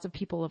 There are lots of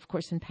people, of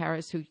course, in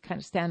Paris who kind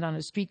of stand on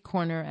a street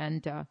corner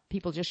and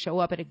people just show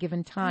up at a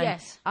given time.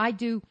 Yes. I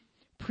do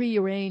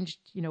prearranged,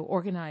 you know,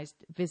 organized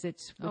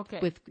visits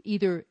with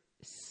either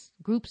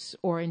groups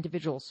or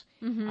individuals.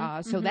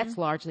 So that's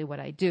largely what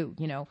I do,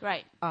 you know.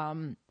 Right.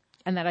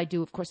 And that I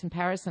do, of course, in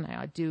Paris, and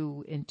I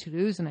do in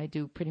Toulouse, and I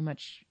do pretty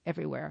much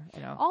everywhere, you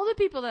know. All the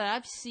people that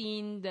I've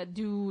seen that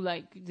do,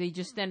 like, they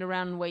just stand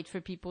around and wait for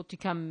people to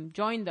come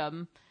join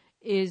them,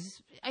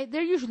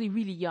 they're usually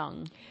really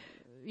young,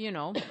 you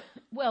know.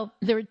 Well,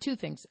 there are two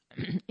things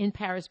in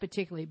Paris,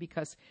 particularly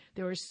because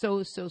there are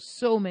so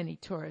many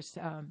tourists.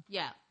 There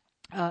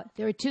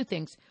are two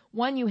things.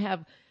 One, you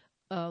have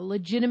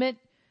legitimate,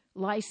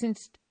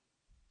 licensed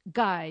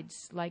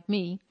guides like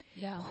me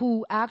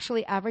who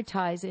actually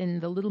advertise in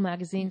the little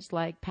magazines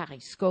like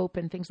Pariscope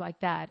and things like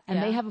that.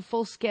 And they have a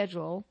full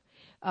schedule.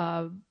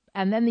 And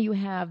then you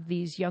have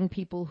these young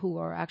people who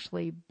are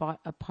actually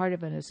a part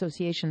of an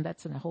association.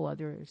 That's a whole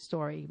other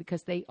story,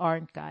 because they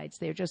aren't guides.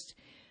 They're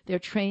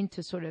trained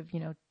to sort of, you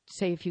know,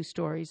 say a few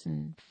stories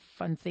and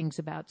fun things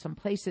about some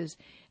places,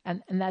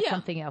 and that's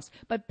something else.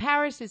 But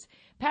Paris is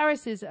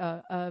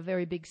a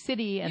very big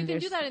city, and you can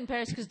do that in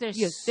Paris because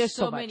there's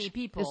so many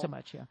people. There's so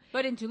much,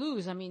 But in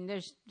Toulouse, I mean,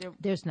 there's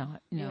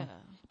not. No. Yeah.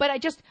 But I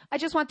just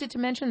wanted to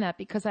mention that,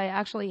 because I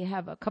actually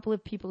have a couple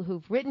of people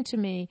who've written to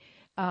me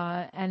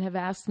and have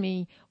asked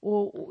me,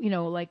 well, you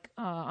know, like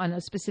on a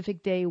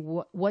specific day,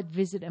 what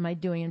visit am I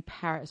doing in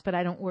Paris? But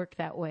I don't work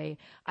that way.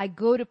 I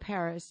go to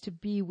Paris to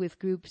be with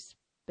groups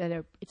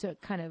that it's a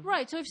kind of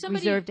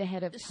reserved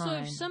ahead of time. So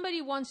if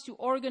somebody wants to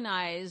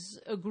organize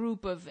a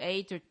group of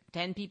 8 or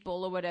 10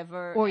 people or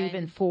whatever, or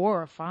even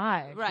 4 or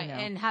 5, right, you know,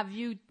 and have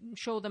you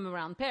show them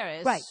around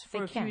Paris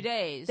for a few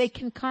days, they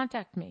can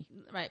contact me.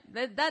 Right,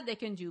 that they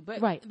can do,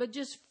 but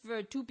just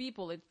for 2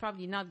 people, it's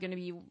probably not going to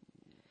be.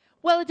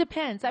 Well, it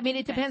depends. I mean,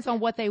 it depends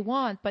on what they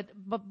want, but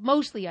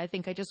mostly, I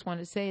think I just want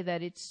to say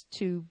that it's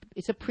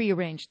a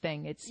prearranged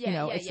thing. It's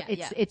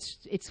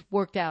it's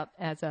worked out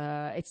as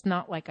it's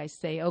not like I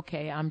say,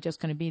 okay, I'm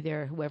just going to be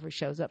there. Whoever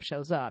shows up,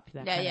 shows up.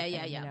 You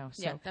know,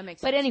 so, that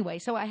makes sense. But anyway,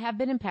 so I have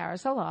been in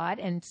Paris a lot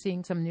and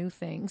seeing some new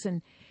things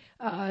and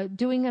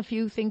doing a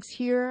few things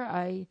here.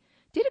 I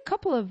did a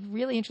couple of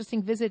really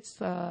interesting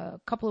visits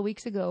a couple of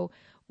weeks ago,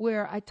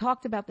 where I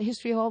talked about the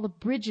history of all the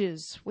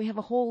bridges. We have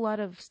a whole lot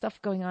of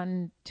stuff going on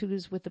in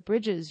Toulouse with the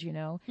bridges, you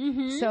know.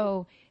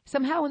 So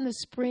somehow in the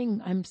spring,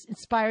 I'm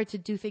inspired to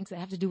do things that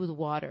have to do with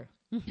water.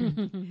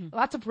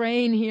 Lots of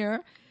rain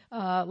here,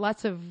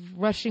 lots of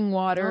rushing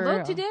water.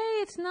 Although today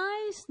it's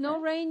nice,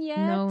 no rain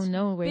yet.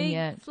 No rain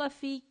yet. Big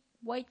fluffy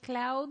white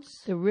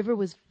clouds. The river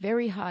was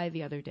very high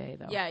the other day,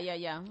 though.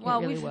 Yeah.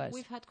 Well, really was.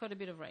 we've had quite a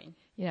bit of rain.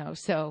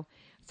 So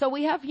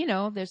we have,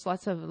 there's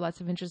lots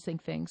of interesting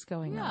things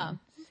going on.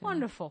 Yeah,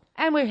 wonderful.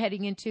 And we're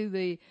heading into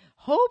the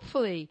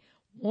hopefully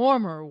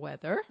warmer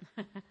weather.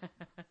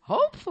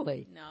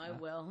 Hopefully. No, it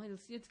will.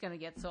 It's going to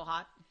get so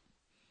hot.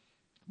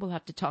 We'll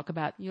have to talk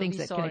about You'll things be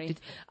that sorry.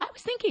 connected. I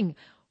was thinking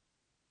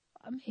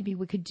maybe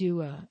we could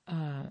do a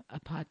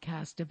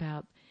podcast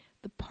about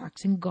the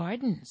parks and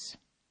gardens.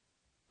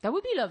 That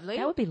would be lovely.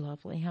 That would be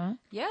lovely, huh?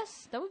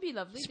 Yes, that would be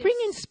lovely. Spring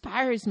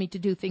inspires me to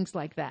do things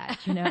like that,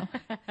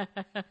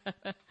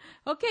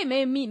 Okay,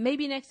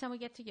 maybe next time we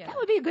get together. That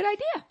would be a good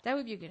idea. That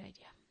would be a good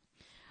idea.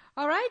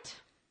 All right.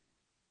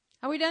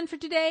 Are we done for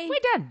today?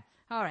 We're done.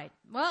 All right.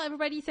 Well,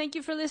 everybody, thank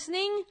you for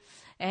listening,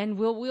 and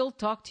we'll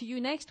talk to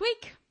you next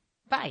week.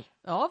 Bye.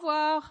 Au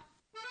revoir.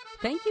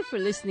 Thank you for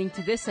listening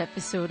to this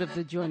episode of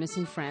the Join Us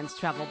in France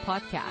Travel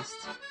Podcast.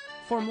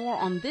 For more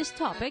on this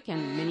topic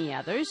and many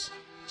others,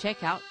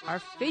 check out our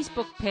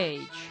Facebook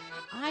page.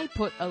 I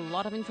put a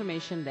lot of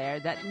information there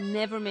that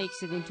never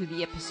makes it into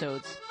the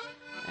episodes.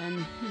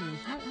 And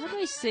how do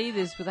I say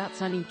this without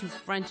sounding too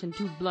French and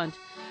too blunt?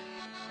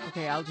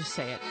 Okay, I'll just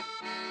say it.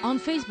 On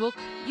Facebook,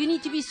 you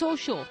need to be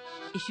social.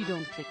 If you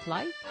don't click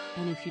like,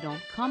 and if you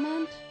don't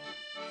comment,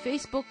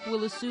 Facebook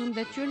will assume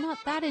that you're not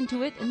that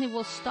into it, and they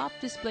will stop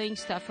displaying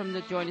stuff from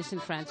the Join Us in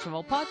France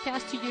Travel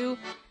Podcast to you.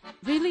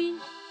 Really?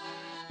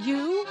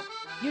 You're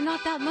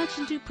not that much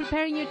into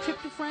preparing your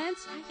trip to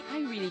France? I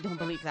really don't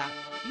believe that.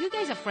 You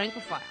guys are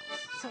francophiles.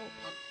 So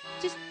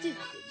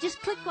just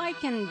click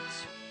like and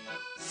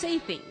say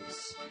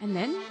things, and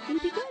then you'll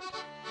be good.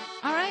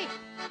 All right.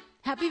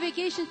 Happy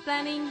vacation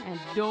planning, and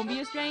don't be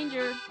a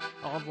stranger.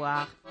 Au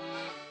revoir.